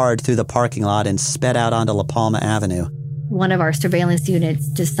pedaled hard through the parking lot and sped out onto La Palma Avenue. One of our surveillance units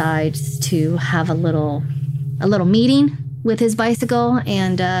decides to have a little meeting with his bicycle,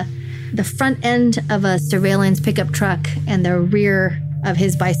 and the front end of a surveillance pickup truck and the rear of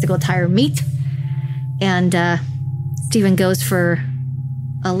his bicycle tire meet, and Stephen goes for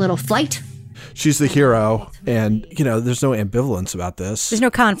a little flight. She's the hero, and there's no ambivalence about this. There's no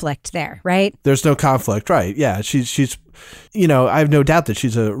conflict there, right? There's no conflict, right? Yeah, she's I have no doubt that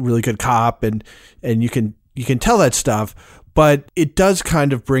she's a really good cop, and you can tell that stuff, but it does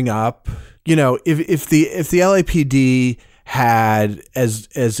kind of bring up, if the LAPD had, as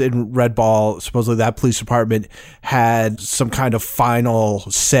in Red Ball, supposedly that police department had some kind of final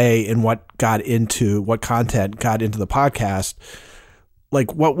say in what content got into the podcast,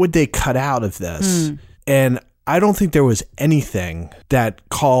 like what would they cut out of this? And I don't think there was anything that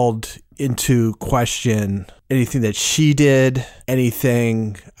called into question anything that she did,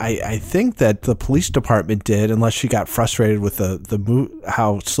 anything I think that the police department did, unless she got frustrated with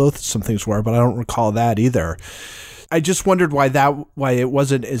how slow some things were, but I don't recall that either. I just wondered why it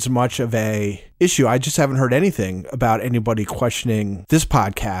wasn't as much of a issue. I just haven't heard anything about anybody questioning this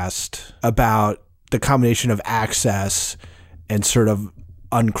podcast about the combination of access and sort of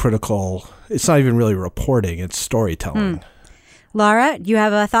uncritical. It's not even really reporting, it's storytelling. Laura, do you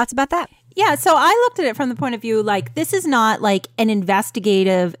have thoughts about that? Yeah, so I looked at it from the point of view, like, this is not like an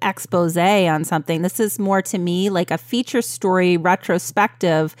investigative expose on something. This is more, to me, like a feature story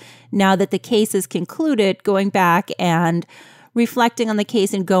retrospective now that the case is concluded, going back and reflecting on the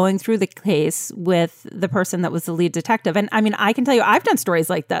case and going through the case with the person that was the lead detective. And I mean, I can tell you, I've done stories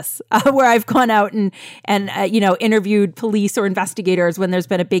like this where I've gone out and interviewed police or investigators when there's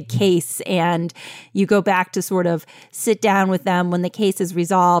been a big case, and you go back to sort of sit down with them when the case is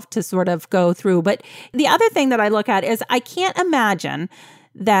resolved to sort of go through. But the other thing that I look at is I can't imagine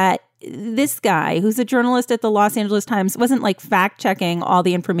that this guy, who's a journalist at the Los Angeles Times, wasn't like fact checking all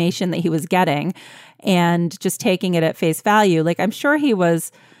the information that he was getting and just taking it at face value. Like, I'm sure he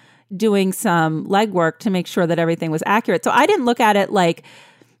was doing some legwork to make sure that everything was accurate. So I didn't look at it like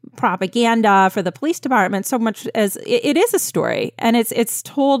propaganda for the police department so much as it is a story, and it's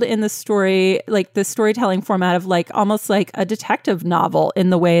told in the story, like the storytelling format of like almost like a detective novel in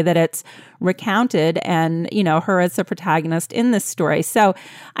the way that it's recounted, and her as the protagonist in this story. So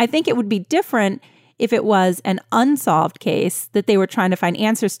I think it would be different if it was an unsolved case that they were trying to find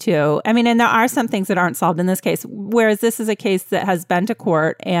answers to. I mean, and there are some things that aren't solved in this case, whereas this is a case that has been to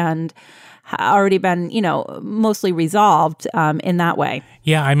court and already been, mostly resolved in that way.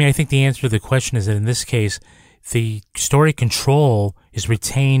 Yeah, I mean, I think the answer to the question is that in this case, the story control is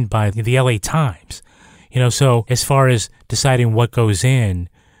retained by the LA Times. So as far as deciding what goes in,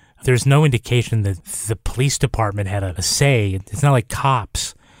 there's no indication that the police department had a say. It's not like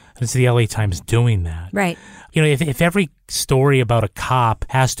cops. It's the LA Times doing that. Right. If every story about a cop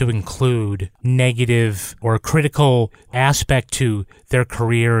has to include negative or critical aspect to their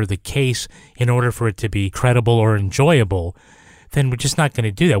career or the case in order for it to be credible or enjoyable, then we're just not going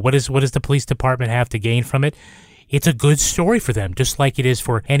to do that. What does the police department have to gain from it? It's a good story for them, just like it is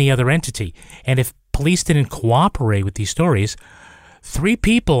for any other entity. And if police didn't cooperate with these stories, 3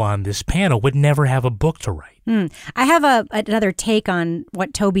 people on this panel would never have a book to write. I have another take on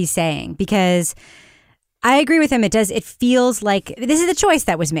what Toby's saying, because I agree with him. It feels like this is the choice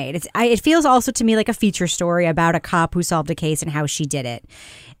that was made. It feels also to me like a feature story about a cop who solved a case and how she did it.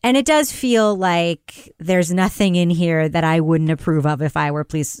 And it does feel like there's nothing in here that I wouldn't approve of if I were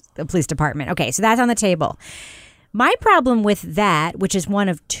the police department. Okay, so that's on the table. My problem with that, which is one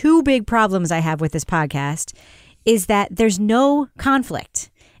of 2 big problems I have with this podcast, is that there's no conflict.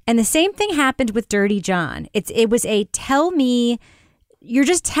 And the same thing happened with Dirty John. It was a you're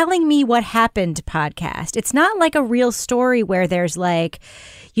just telling me what happened podcast. It's not like a real story where there's like,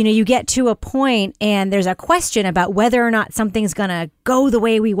 you get to a point and there's a question about whether or not something's going to go the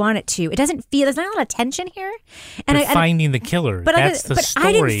way we want it to. It doesn't feel, there's not a lot of tension here. And finding the killer, that's the story.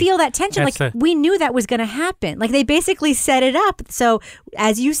 I didn't feel that tension. We knew that was going to happen. Like they basically set it up. So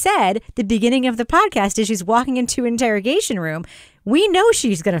as you said, the beginning of the podcast is she's walking into an interrogation room. We know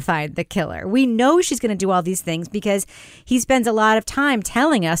she's going to find the killer. We know she's going to do all these things because he spends a lot of time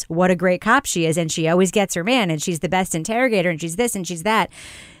telling us what a great cop she is, and she always gets her man, and she's the best interrogator, and she's this and she's that.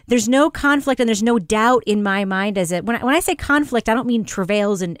 There's no conflict and there's no doubt in my mind when I say conflict, I don't mean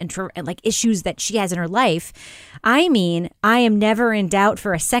travails and like issues that she has in her life. I mean, I am never in doubt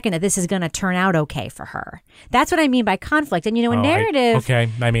for a second that this is going to turn out okay for her. That's what I mean by conflict. And a narrative.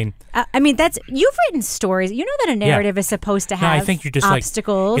 That's you've written stories. You know that a narrative is supposed to have I think you're just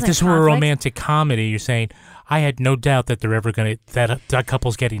obstacles. If this were a romantic comedy, you're saying, I had no doubt that they're ever going to that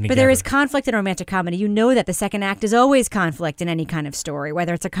couple's getting together. But there is conflict in romantic comedy. You know that the second act is always conflict in any kind of story,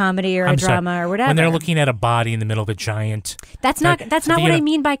 whether it's a comedy or a drama or whatever. When they're looking at a body in the middle of a giant, that's not what I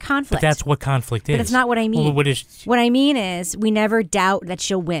mean by conflict. But that's what conflict is. But it's not what I mean. Well, what I mean is we never doubt that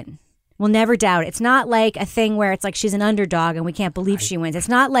she'll win. We'll never doubt it. It's not like a thing where it's like she's an underdog and we can't believe she wins. It's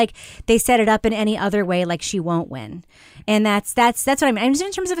not like they set it up in any other way like she won't win. And that's what I mean. I'm just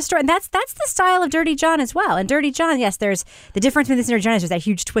in terms of a story. And that's the style of Dirty John as well. And Dirty John, yes, there's the difference between this and Dirty John is there's that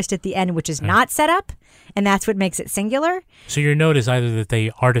huge twist at the end, which is not set up. And that's what makes it singular. So your note is either that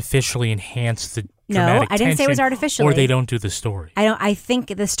they artificially enhance the dramatic I didn't say it was artificially. Or they don't do the story. I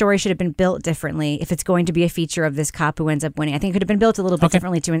think the story should have been built differently if it's going to be a feature of this cop who ends up winning. I think it could have been built a little bit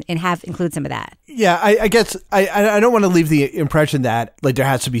differently to include some of that. Yeah, I guess I don't want to leave the impression that like there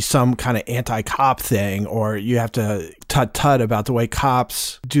has to be some kind of anti-cop thing or you have to tut about the way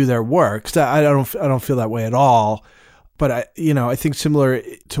cops do their work. So I don't feel that way at all. But I think similar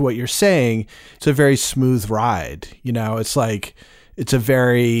to what you're saying, it's a very smooth ride. It's like it's a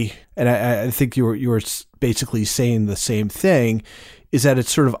very, and I think you were basically saying the same thing, is that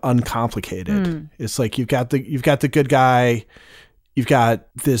it's sort of uncomplicated. It's like you've got the good guy, you've got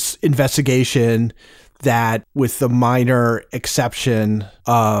this investigation that, with the minor exception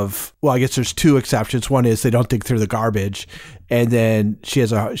of, well, I guess there's 2 exceptions. One is they don't dig through the garbage, and then she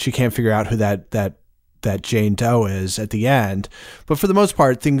can't figure out who that Jane Doe is at the end. But for the most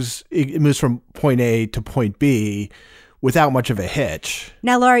part, it moves from point A to point B without much of a hitch.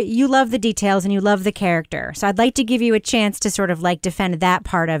 Now, Laura, you love the details and you love the character. So I'd like to give you a chance to sort of like defend that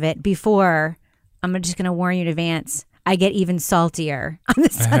part of it before, I'm just going to warn you in advance, I get even saltier on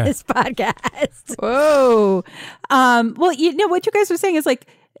this podcast. Whoa. Well, what you guys were saying is like,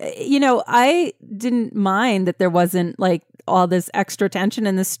 I didn't mind that there wasn't like all this extra tension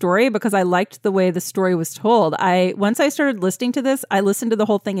in this story because I liked the way the story was told. Once I started listening to this, I listened to the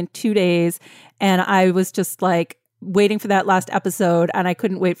whole thing in 2 days and I was just like, waiting for that last episode, and I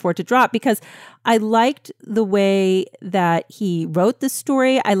couldn't wait for it to drop because I liked the way that he wrote the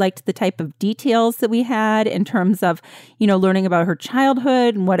story. I liked the type of details that we had in terms of, learning about her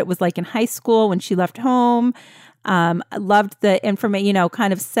childhood and what it was like in high school when she left home. I loved the information,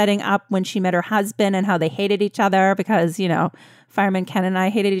 kind of setting up when she met her husband and how they hated each other because, Fireman Ken and I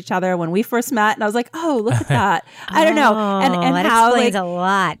hated each other when we first met, and I was like, "Oh, look at that!" I don't know, and that how explains a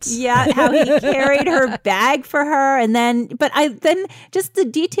lot. Yeah, how he carried her bag for her, and then just the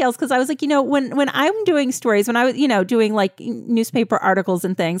details because I was like, when I'm doing stories, when I was doing like newspaper articles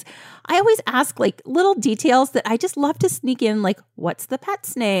and things, I always ask like little details that I just love to sneak in, like what's the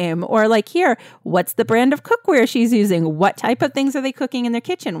pet's name, or like here, what's the brand of cookware she's using, what type of things are they cooking in their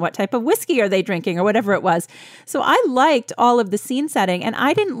kitchen, what type of whiskey are they drinking, or whatever it was. So I liked all of the scene setting, and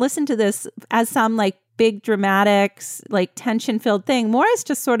I didn't listen to this as some like big dramatic, like tension-filled thing, more as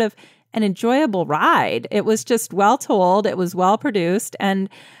just sort of an enjoyable ride. It was just well told, it was well produced, and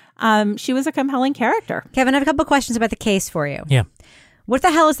she was a compelling character. Kevin, I have a couple questions about the case for you. Yeah. What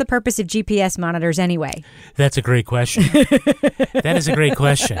the hell is the purpose of GPS monitors anyway? That's a great question. That is a great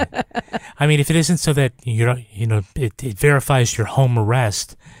question. I mean, if it isn't so that it verifies your home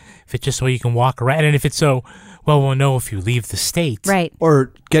arrest, if it's just so you can walk around, and if it's so, we'll know if you leave the state. Right.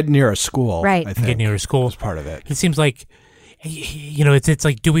 Or get near a school. Right. I think. Get near a school. That's part of it. It seems like, it's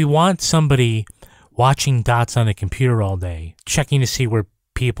like, do we want somebody watching dots on a computer all day, checking to see where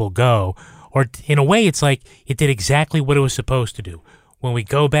people go? Or in a way, it's like it did exactly what it was supposed to do. When we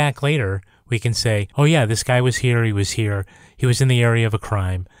go back later, we can say, oh yeah, this guy was here, he was in the area of a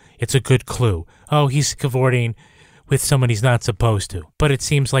crime. It's a good clue. Oh, he's cavorting with someone he's not supposed to. But it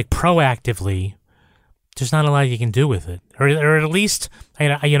seems like proactively, there's not a lot you can do with it. Or at least,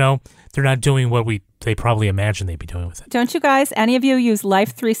 they're not doing what they probably imagined they'd be doing with it. Don't you guys, any of you use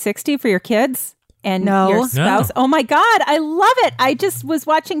Life 360 for your kids? And your spouse. No. Oh my God, I love it. I just was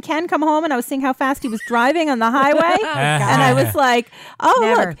watching Ken come home and I was seeing how fast he was driving on the highway. And I was like,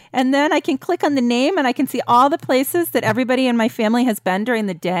 look. And then I can click on the name and I can see all the places that everybody in my family has been during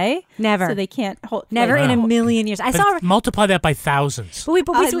the day. Never. So they can't hold. Never in a million years. I saw. Multiply that by thousands. But we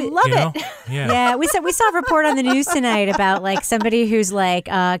love it. Yeah, we saw a report on the news tonight about like somebody who's like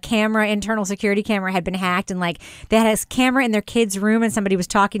internal security camera had been hacked, and like they had a camera in their kids' room, and somebody was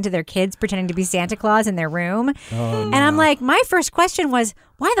talking to their kids pretending to be Santa Claus in their room. And I'm like, my first question was,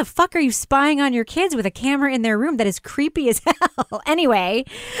 why the fuck are you spying on your kids with a camera in their room? That is creepy as hell. Anyway,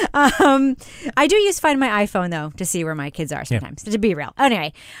 I do use Find My iPhone though to see where my kids are sometimes. To be real.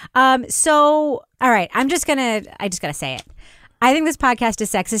 Anyway, so all right, I just gotta say it. I think this podcast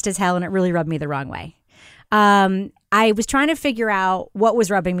is sexist as hell, and it really rubbed me the wrong way. I was trying to figure out what was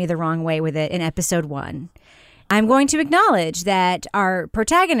rubbing me the wrong way with it in episode 1. I'm going to acknowledge that our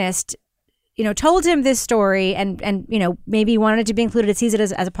protagonist, told him this story and maybe wanted it to be included, sees it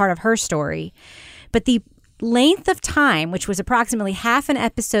as a part of her story. But the length of time, which was approximately half an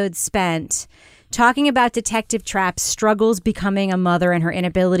episode spent talking about Detective Trapp's struggles becoming a mother and her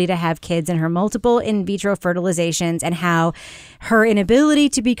inability to have kids and her multiple in vitro fertilizations, and how her inability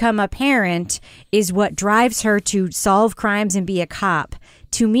to become a parent is what drives her to solve crimes and be a cop,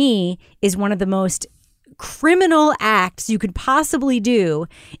 to me is one of the most criminal acts you could possibly do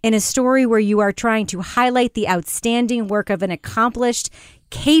in a story where you are trying to highlight the outstanding work of an accomplished,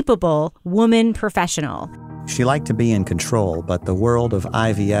 capable woman professional. She liked to be in control, but the world of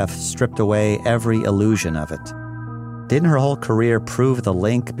IVF stripped away every illusion of it. Didn't her whole career prove the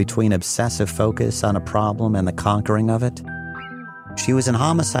link between obsessive focus on a problem and the conquering of it? She was in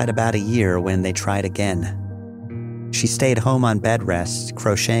homicide about a year when they tried again. She stayed home on bed rest,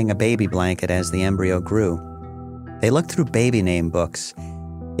 crocheting a baby blanket as the embryo grew. They looked through baby name books.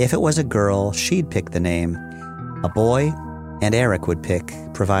 If it was a girl, she'd pick the name. A boy, and Eric would pick,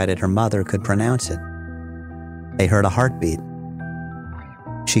 provided her mother could pronounce it. They heard a heartbeat.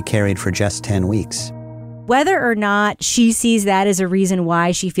 She carried for just 10 weeks. Whether or not she sees that as a reason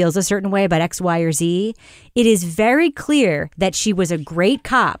why she feels a certain way about X, Y, or Z, it is very clear that she was a great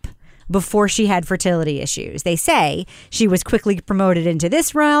cop before she had fertility issues. They say she was quickly promoted into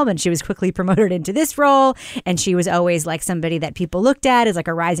this realm and she was quickly promoted into this role, and she was always like somebody that people looked at as like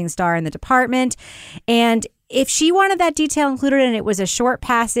a rising star in the department. And if she wanted that detail included and it was a short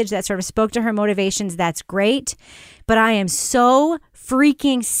passage that sort of spoke to her motivations, that's great. But I am so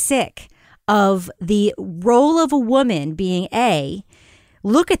freaking sick of the role of a woman being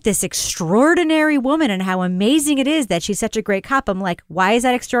look at this extraordinary woman and how amazing it is that she's such a great cop. I'm like, why is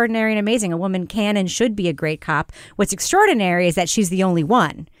that extraordinary and amazing? A woman can and should be a great cop. What's extraordinary is that she's the only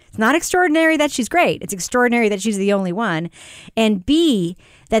one. It's not extraordinary that she's great. It's extraordinary that she's the only one. And B,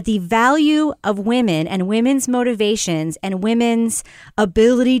 that the value of women and women's motivations and women's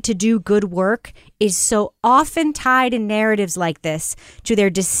ability to do good work is so often tied in narratives like this to their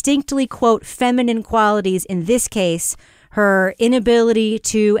distinctly, quote, feminine qualities, in this case, her inability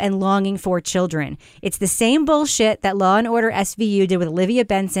to and longing for children. It's the same bullshit that Law & Order SVU did with Olivia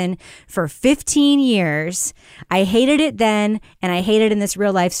Benson for 15 years. I hated it then, and I hate it in this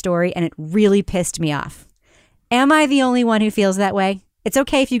real life story, and it really pissed me off. Am I the only one who feels that way? It's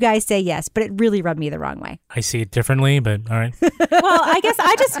okay if you guys say yes, but it really rubbed me the wrong way. I see it differently, but all right. Well, I guess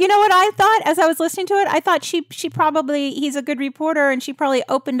I just, you know what I thought as I was listening to it? I thought she probably, he's a good reporter, and she probably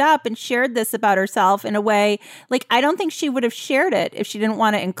opened up and shared this about herself in a way, like, I don't think she would have shared it if she didn't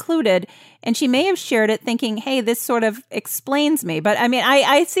want to include it. And she may have shared it thinking, hey, this sort of explains me. But I mean,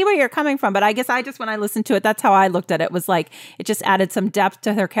 I see where you're coming from, but I guess when I listened to it, that's how I looked at it, was like, it just added some depth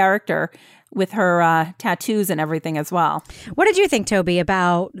to her character with her tattoos and everything as well. What did you think, Toby,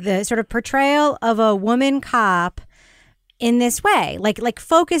 about the sort of portrayal of a woman cop in this way? Like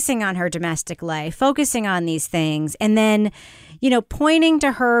focusing on her domestic life, focusing on these things, and then, pointing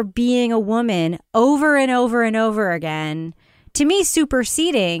to her being a woman over and over and over again, to me,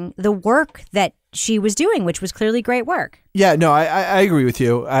 superseding the work that she was doing, which was clearly great work. Yeah, no, I agree with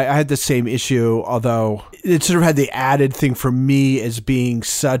you. I had the same issue, although it sort of had the added thing for me as being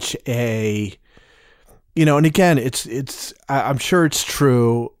such a, and again, I'm sure it's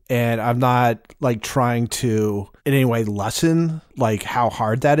true, and I'm not like trying to in any way lessen like how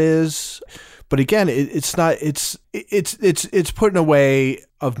hard that is. But again, it's put in a way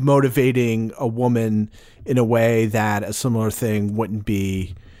of motivating a woman in a way that a similar thing wouldn't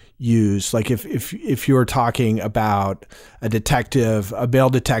be used. Like if you were talking about a male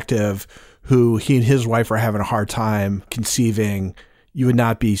detective who he and his wife are having a hard time conceiving, you would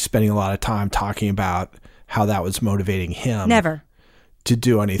not be spending a lot of time talking about how that was motivating him. Never. To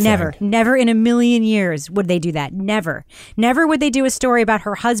do anything. Never in a million years would they do that. Never would they do a story about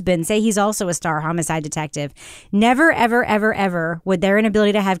her husband, say he's also a star homicide detective. Never, ever, ever, ever would their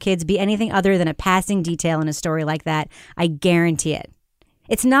inability to have kids be anything other than a passing detail in a story like that. I guarantee it.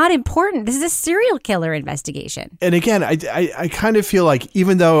 It's not important. This is a serial killer investigation. And again, I kind of feel like,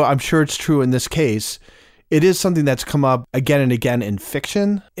 even though I'm sure it's true in this case, it is something that's come up again and again in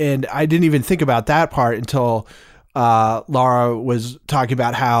fiction. And I didn't even think about that part until Laura was talking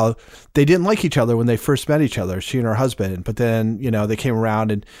about how they didn't like each other when they first met each other, she and her husband. But then, they came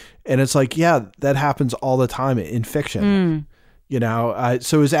around and it's like, yeah, that happens all the time in fiction, so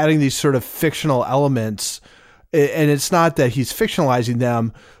it was adding these sort of fictional elements. And it's not that he's fictionalizing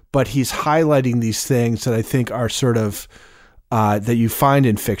them, but he's highlighting these things that I think are sort of that you find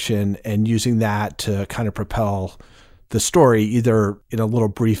in fiction, and using that to kind of propel the story, either in a little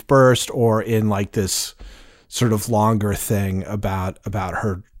brief burst or in like this sort of longer thing about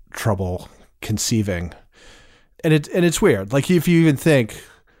her trouble conceiving. And it's weird. Like, if you even think,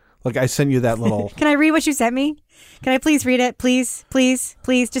 like, I sent you that little. Can I read what you sent me? Can I please read it? Please, please,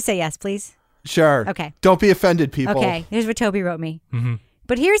 please. Just say yes, please. Sure. Okay. Don't be offended, people. Okay. Here's what Toby wrote me. Mm-hmm.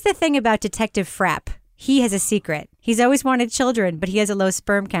 But here's the thing about Detective Frapp. He has a secret. He's always wanted children, but he has a low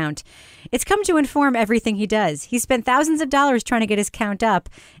sperm count. It's come to inform everything he does. He spent thousands of dollars trying to get his count up,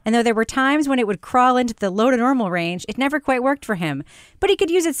 and though there were times when it would crawl into the low to normal range, it never quite worked for him. But he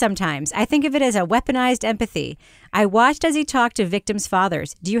could use it sometimes. I think of it as a weaponized empathy. I watched as he talked to victims'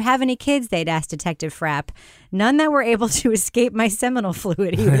 fathers. Do you have any kids? They'd ask Detective Frapp. None that were able to escape my seminal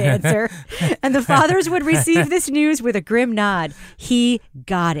fluid, he would answer. And the fathers would receive this news with a grim nod. He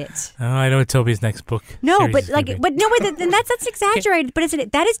got it. Oh, I know what Toby's next book. No, but that's exaggerated.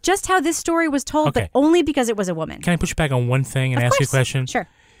 But that is just how this story was told, Okay. but only because it was a woman. Can I push you back on one thing and ask you a question? Sure.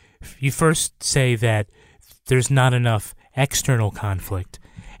 You first say that there's not enough external conflict,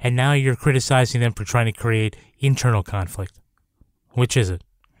 and now you're criticizing them for trying to create internal conflict. Which is it?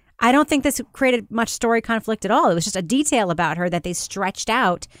 I don't think this created much story conflict at all. It was just a detail about her that they stretched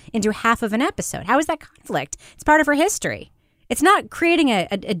out into half of an episode. How is that conflict? It's part of her history. It's not creating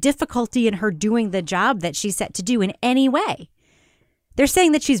a difficulty in her doing the job that she's set to do in any way. They're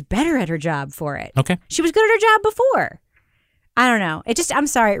saying that she's better at her job for it. Okay. She was good at her job before. I don't know. I'm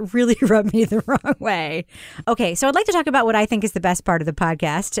sorry, it really rubbed me the wrong way. Okay, so I'd like to talk about what I think is the best part of the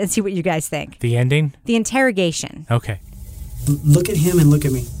podcast and see what you guys think. The ending? The interrogation. Okay. Look at him and look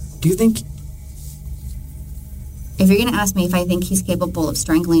at me. Do you think... If you're going to ask me if I think he's capable of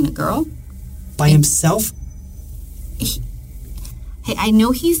strangling a girl... By himself? Hey, I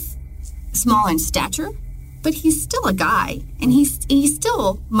know he's small in stature, but he's still a guy, and he's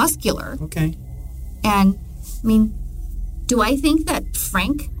still muscular. Okay. And, I mean, do I think that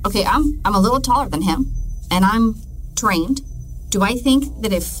Frank... Okay, I'm a little taller than him, and I'm trained, Do I think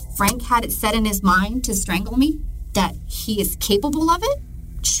that if Frank had it set in his mind to strangle me, that he is capable of it?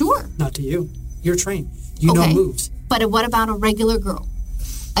 Sure. Not to you. You're trained. You know moves. But what about a regular girl?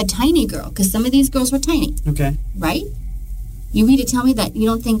 A tiny girl? Because some of these girls were tiny. Okay. Right? You mean to tell me that you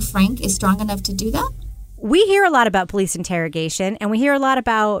don't think Frank is strong enough to do that? We hear a lot about police interrogation, and we hear a lot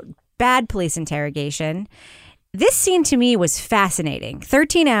about bad police interrogation. This scene to me was fascinating.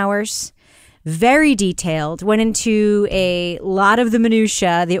 13 hours, very detailed, went into a lot of the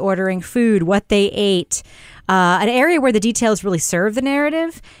minutia, the ordering food, what they ate, an area where the details really serve the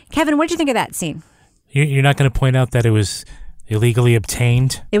narrative. Kevin, what did you think of that scene? You're not going to point out that it was illegally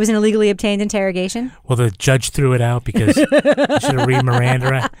obtained? It was an illegally obtained interrogation? Well, the judge threw it out because you should have read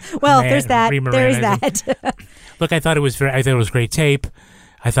Miranda. Well, there's that. There's that. Look, I thought it was great tape.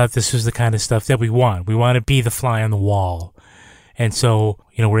 I thought this was the kind of stuff that we want. We want to be the fly on the wall. And so,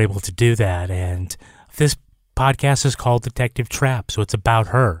 we're able to do that. And this podcast is called Detective Trap, so it's about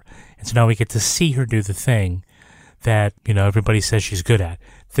her. And so now we get to see her do the thing that, everybody says she's good at.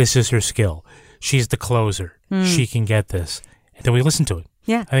 This is her skill. She's the closer. She can get this. And then we listen to it.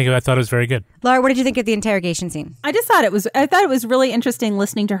 Yeah. I thought it was very good. Laura, what did you think of the interrogation scene? I thought it was really interesting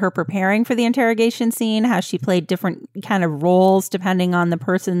listening to her preparing for the interrogation scene, how she played different kind of roles depending on the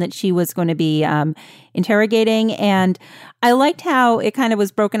person that she was going to be interrogating. And I liked how it kind of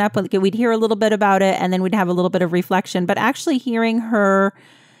was broken up. Like we'd hear a little bit about it and then we'd have a little bit of reflection, but actually hearing her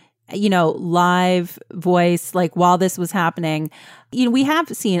live voice, like while this was happening, we have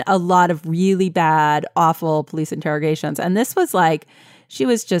seen a lot of really bad, awful police interrogations. And this was like, she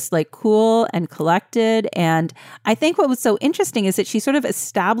was just like cool and collected. And I think what was so interesting is that she sort of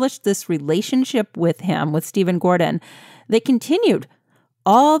established this relationship with him, with Stephen Gordon. They continued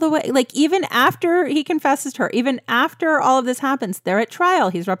all the way, like even after he confesses to her, even after all of this happens, they're at trial.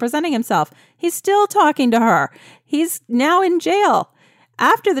 He's representing himself. He's still talking to her. He's now in jail.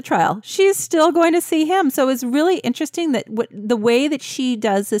 After the trial, she's still going to see him. So it's really interesting that the way that she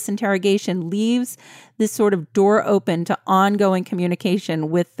does this interrogation leaves this sort of door open to ongoing communication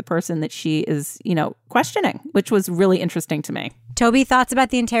with the person that she is, questioning, which was really interesting to me. Toby, thoughts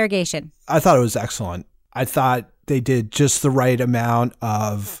about the interrogation? I thought it was excellent. I thought they did just the right amount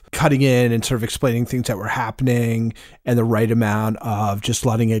of cutting in and sort of explaining things that were happening and the right amount of just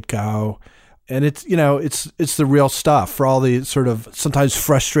letting it go. And it's, it's the real stuff for all the sort of sometimes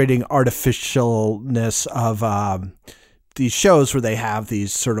frustrating artificialness of these shows where they have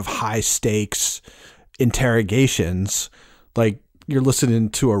these sort of high stakes interrogations. Like you're listening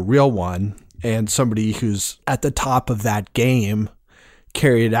to a real one and somebody who's at the top of that game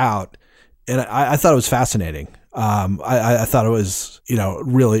carry it out. And I thought it was fascinating. I thought it was,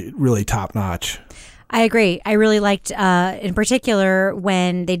 really, really top notch. I agree. I really liked, in particular,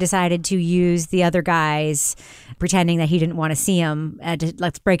 when they decided to use the other guys pretending that he didn't want to see him.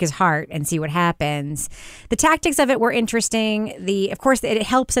 Let's break his heart and see what happens. The tactics of it were interesting. Of course, it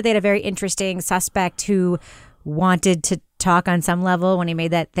helps that they had a very interesting suspect who wanted to talk on some level when he made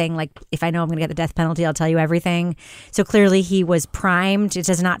that thing like, if I know I'm going to get the death penalty, I'll tell you everything. So clearly he was primed. It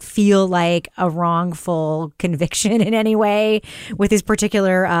does not feel like a wrongful conviction in any way with his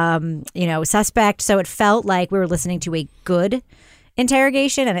particular, suspect. So it felt like we were listening to a good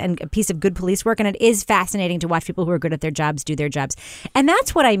interrogation and a piece of good police work. And it is fascinating to watch people who are good at their jobs do their jobs. And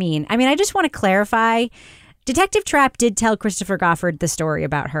that's what I mean. I just want to clarify. Detective Trap did tell Christopher Goffard the story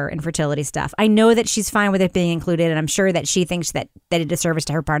about her infertility stuff. I know that she's fine with it being included, and I'm sure that she thinks that it did a service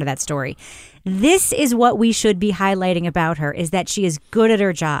to her part of that story. This is what we should be highlighting about her, is that she is good at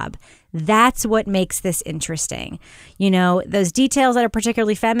her job. That's what makes this interesting. Those details that are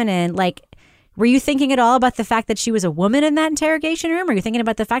particularly feminine, like, were you thinking at all about the fact that she was a woman in that interrogation room? Or are you thinking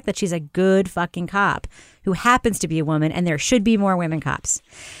about the fact that she's a good fucking cop who happens to be a woman, and there should be more women cops?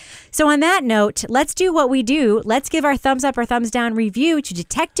 So on that note, let's do what we do. Let's give our thumbs up or thumbs down review to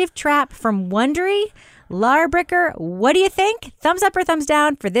Detective Trap from Wondery. Laura Bricker, what do you think? Thumbs up or thumbs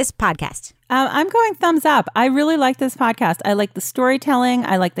down for this podcast? I'm going thumbs up. I really like this podcast. I like the storytelling.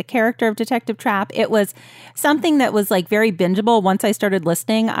 I like the character of Detective Trap. It was something that was like very bingeable. Once I started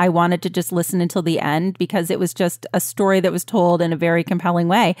listening, I wanted to just listen until the end because it was just a story that was told in a very compelling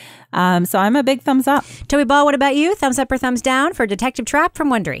way. So I'm a big thumbs up. Toby Ball, what about you? Thumbs up or thumbs down for Detective Trap from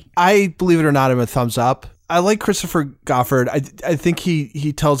Wondery? I, believe it or not, I'm a thumbs up. I like Christopher Goffard. I think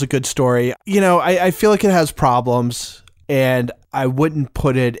he tells a good story. I feel like it has problems, and I wouldn't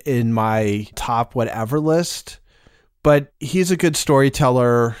put it in my top whatever list, but he's a good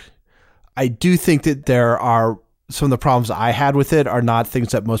storyteller. I do think that there are some of the problems I had with it are not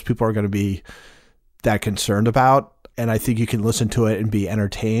things that most people are going to be that concerned about, and I think you can listen to it and be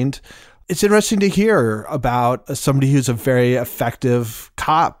entertained. it's interesting to hear about somebody who's a very effective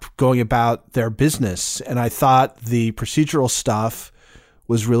cop going about their business. And I thought the procedural stuff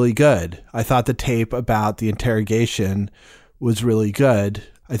was really good. I thought the tape about the interrogation was really good.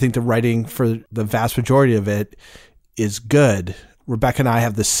 I think the writing for the vast majority of it is good. Rebecca and I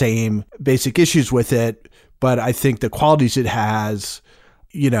have the same basic issues with it, but I think the qualities it has,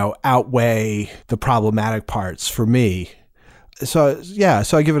 outweigh the problematic parts for me. So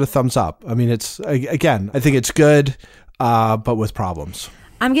I give it a thumbs up. I mean, I think it's good, but with problems.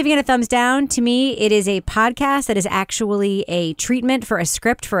 I'm giving it a thumbs down. To me, it is a podcast that is actually a treatment for a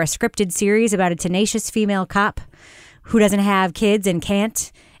scripted series about a tenacious female cop who doesn't have kids and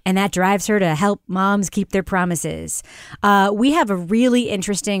can't. And that drives her to help moms keep their promises. We have a really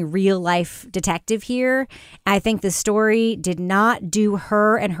interesting real-life detective here. I think the story did not do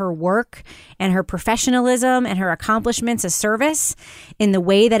her and her work and her professionalism and her accomplishments a service in the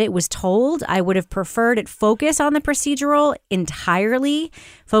way that it was told. I would have preferred it focus on the procedural entirely,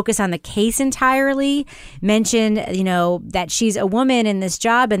 focus on the case entirely, mention, that she's a woman in this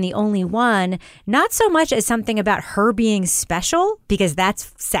job and the only one, not so much as something about her being special, because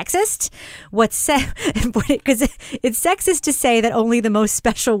that's sexist. Because it's sexist to say that only the most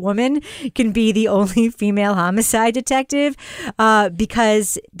special woman can be the only female homicide detective,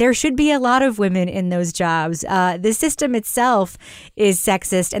 because there should be a lot of women in those jobs. The system itself is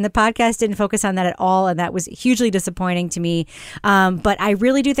sexist, and the podcast didn't focus on that at all, and that was hugely disappointing to me. But I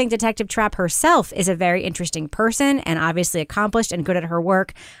really do think Detective Trapp herself is a very interesting person and obviously accomplished and good at her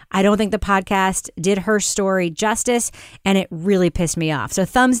work. I don't think the podcast did her story justice, and it really pissed me off. So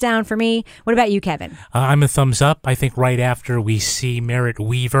thumbs down for me. What about you, Kevin? I'm a thumbs up. I think right after we see Merritt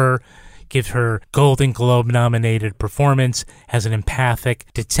Weaver give her Golden Globe nominated performance as an empathic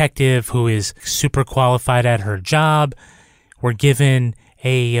detective who is super qualified at her job, we're given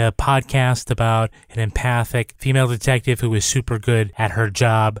a podcast about an empathic female detective who is super good at her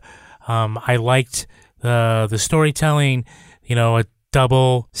job. I liked the storytelling. A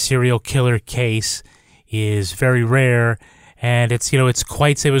double serial killer case is very rare, and it was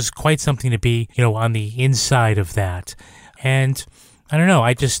quite something to be on the inside of that. And I don't know.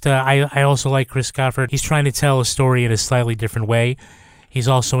 I also like Chris Goffard. He's trying to tell a story in a slightly different way. He's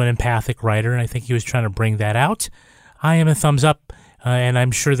also an empathic writer, and I think he was trying to bring that out. I am a thumbs up. And I'm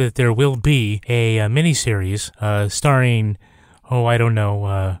sure that there will be a miniseries starring, I don't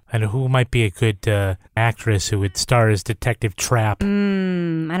know who might be a good actress who would star as Detective Trapp. I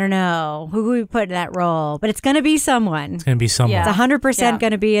don't know. Who would put in that role? But it's going to be someone. It's going to be someone. Yeah. It's 100%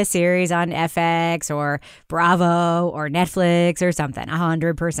 going to be a series on FX or Bravo or Netflix or something.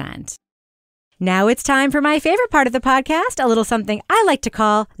 100%. Now it's time for my favorite part of the podcast, a little something I like to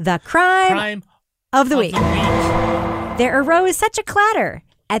call the crime of the week. There arose such a clatter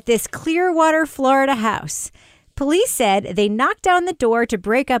at this Clearwater, Florida house. Police said they knocked down the door to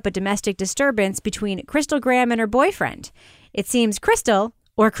break up a domestic disturbance between Crystal Graham and her boyfriend. It seems Crystal,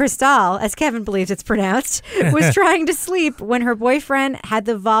 or Crystal, as Kevin believes it's pronounced, was trying to sleep when her boyfriend had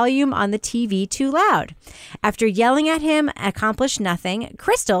the volume on the TV too loud. After yelling at him, accomplished nothing,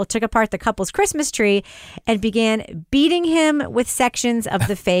 Crystal took apart the couple's Christmas tree and began beating him with sections of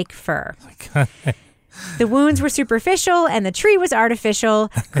the fake fir. The wounds were superficial and the tree was artificial.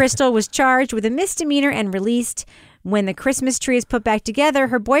 Crystal was charged with a misdemeanor and released. When the Christmas tree is put back together,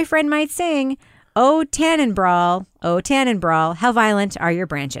 her boyfriend might sing, "Oh, Tannenbrawl, oh, Tannenbrawl, how violent are your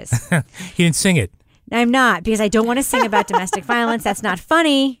branches?" You didn't sing it. I'm not, because I don't want to sing about domestic violence. That's not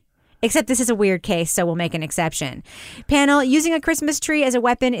funny. Except this is a weird case, so we'll make an exception. Panel, using a Christmas tree as a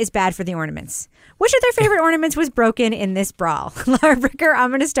weapon is bad for the ornaments. Which of their favorite ornaments was broken in this brawl? Laura Bricker, I'm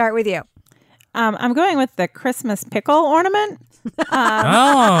going to start with you. I'm going with the Christmas pickle ornament.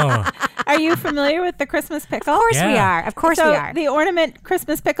 Are you familiar with the Christmas pickle? Of course we are. Of course we are. The ornament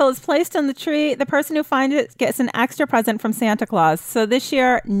Christmas pickle is placed on the tree. The person who finds it gets an extra present from Santa Claus. So this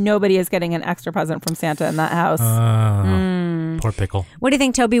year, nobody is getting an extra present from Santa in that house. Poor pickle. What do you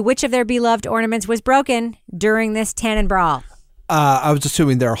think, Toby? Which of their beloved ornaments was broken during this Tannenbrawl? I was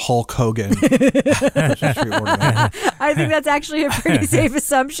assuming they're Hulk Hogan. I think that's actually a pretty safe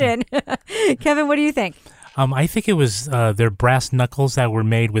assumption. Kevin, what do you think? I think it was their brass knuckles that were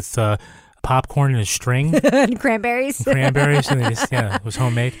made with popcorn and a string. And cranberries. And it was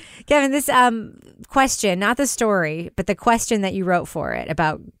homemade. Kevin, this question, not the story, but the question that you wrote for it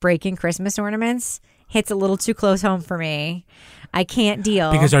about breaking Christmas ornaments hits a little too close home for me. I can't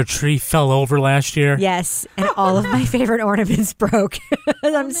deal. Because our tree fell over last year? Yes, and all of my favorite ornaments broke.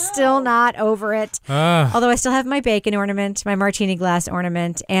 I'm still not over it. Although I still have my bacon ornament, my martini glass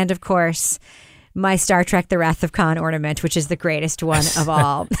ornament, and of course, my Star Trek The Wrath of Khan ornament, which is the greatest one of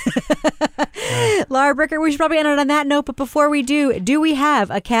all. Lara Bricker, we should probably end it on that note, but before we do we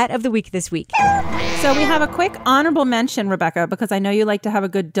have a cat of the week this week? So we have a quick honorable mention, Rebecca, because I know you like to have a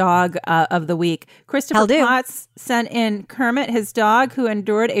good dog of the week. Christopher Potts sent in Kermit, his dog, who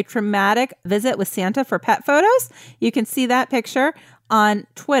endured a traumatic visit with Santa for pet photos. You can see that picture on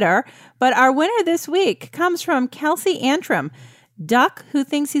Twitter. But our winner this week comes from Kelsey Antrim, Duck Who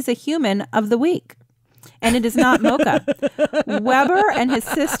Thinks He's a Human of the Week. And it is not Mocha. Weber and his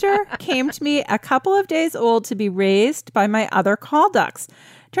sister came to me a couple of days old to be raised by my other call ducks.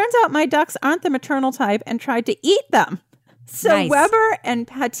 Turns out my ducks aren't the maternal type and tried to eat them. So nice. Weber and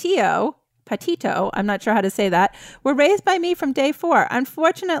Patito, I'm not sure how to say that, were raised by me from day 4.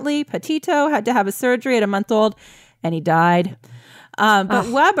 Unfortunately, Patito had to have a surgery at a month old and he died. But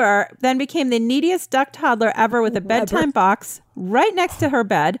Weber then became the neediest duck toddler ever with a bedtime box right next to her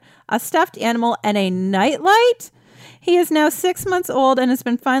bed, a stuffed animal, and a nightlight. He is now 6 months old and has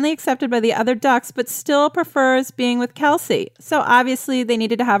been finally accepted by the other ducks, but still prefers being with Kelsey. So obviously they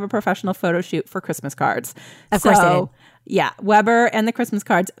needed to have a professional photo shoot for Christmas cards. Of course they did. Yeah, Weber and the Christmas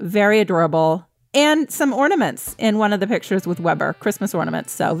cards, very adorable. And some ornaments in one of the pictures with Weber, Christmas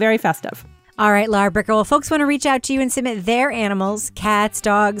ornaments. So very festive. All right, Lara Bricker. Well, folks want to reach out to you and submit their animals, cats,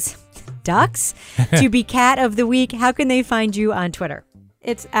 dogs, ducks, to be cat of the week. How can they find you on Twitter?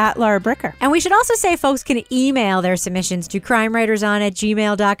 It's at Lara Bricker. And we should also say folks can email their submissions to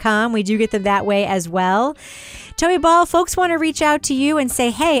crimewriterson@gmail.com. We do get them that way as well. Toby Ball, folks want to reach out to you and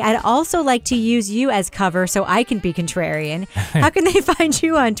say, hey, I'd also like to use you as cover so I can be contrarian. How can they find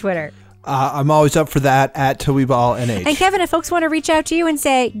you on Twitter? I'm always up for that at TobyBallNH. And Kevin, if folks want to reach out to you and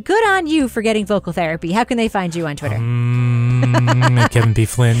say, good on you for getting vocal therapy, how can they find you on Twitter? Kevin B.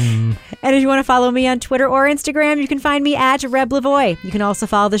 Flynn. And if you want to follow me on Twitter or Instagram, you can find me at Reb Lavoie. You can also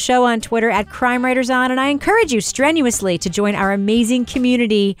follow the show on Twitter at Crime Writers On. And I encourage you strenuously to join our amazing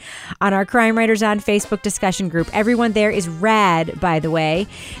community on our Crime Writers On Facebook discussion group. Everyone there is rad, by the way.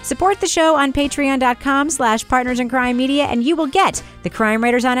 Support the show on patreon.com/Partners in Crime Media, and you will get the Crime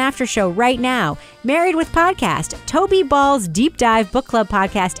Writers On After Show right now, Married with Podcast, Toby Ball's Deep Dive Book Club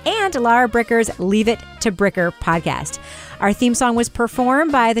podcast, and Lara Bricker's Leave It to Bricker podcast. Our theme song was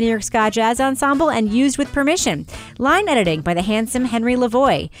performed by the New York Ska Jazz Ensemble and used with permission. Line editing by the handsome Henry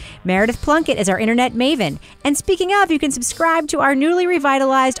Lavoie. Meredith Plunkett is our internet maven. And speaking of, you can subscribe to our newly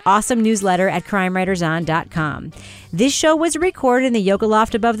revitalized awesome newsletter at crimewriterson.com. This show was recorded in the Yoga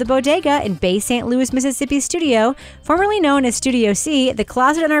Loft above the Bodega in Bay St. Louis, Mississippi studio, formerly known as Studio C, the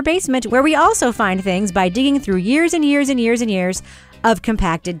closet in our basement where we also find things by digging through years and years and years and years of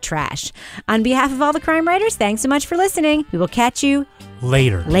compacted trash. On behalf of all the crime writers, thanks so much for listening. We will catch you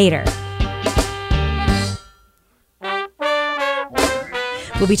later.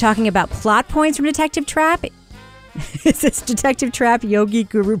 We'll be talking about plot points from Detective Trap. It says Detective Trap Yogi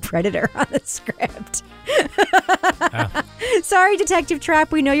Guru Predator on the script. Sorry, Detective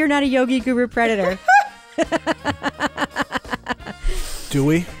Trap. We know you're not a Yogi Guru Predator. Do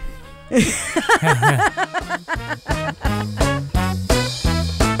we?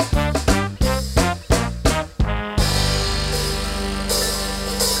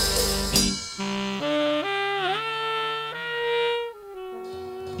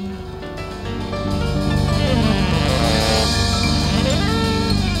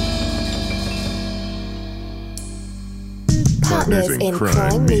 Partners in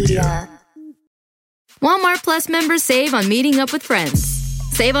Crime Media. Walmart Plus members save on meeting up with friends.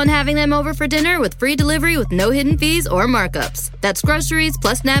 Save on having them over for dinner with free delivery with no hidden fees or markups. That's groceries,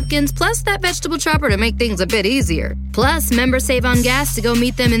 plus napkins, plus that vegetable chopper to make things a bit easier. Plus, members save on gas to go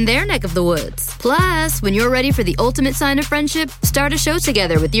meet them in their neck of the woods. Plus, when you're ready for the ultimate sign of friendship, start a show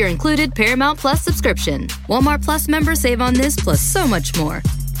together with your included Paramount Plus subscription. Walmart Plus members save on this plus so much more.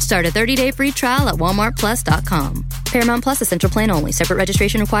 Start a 30-day free trial at walmartplus.com. Paramount Plus Essential Plan only. Separate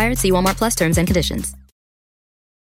registration required. See Walmart Plus terms and conditions.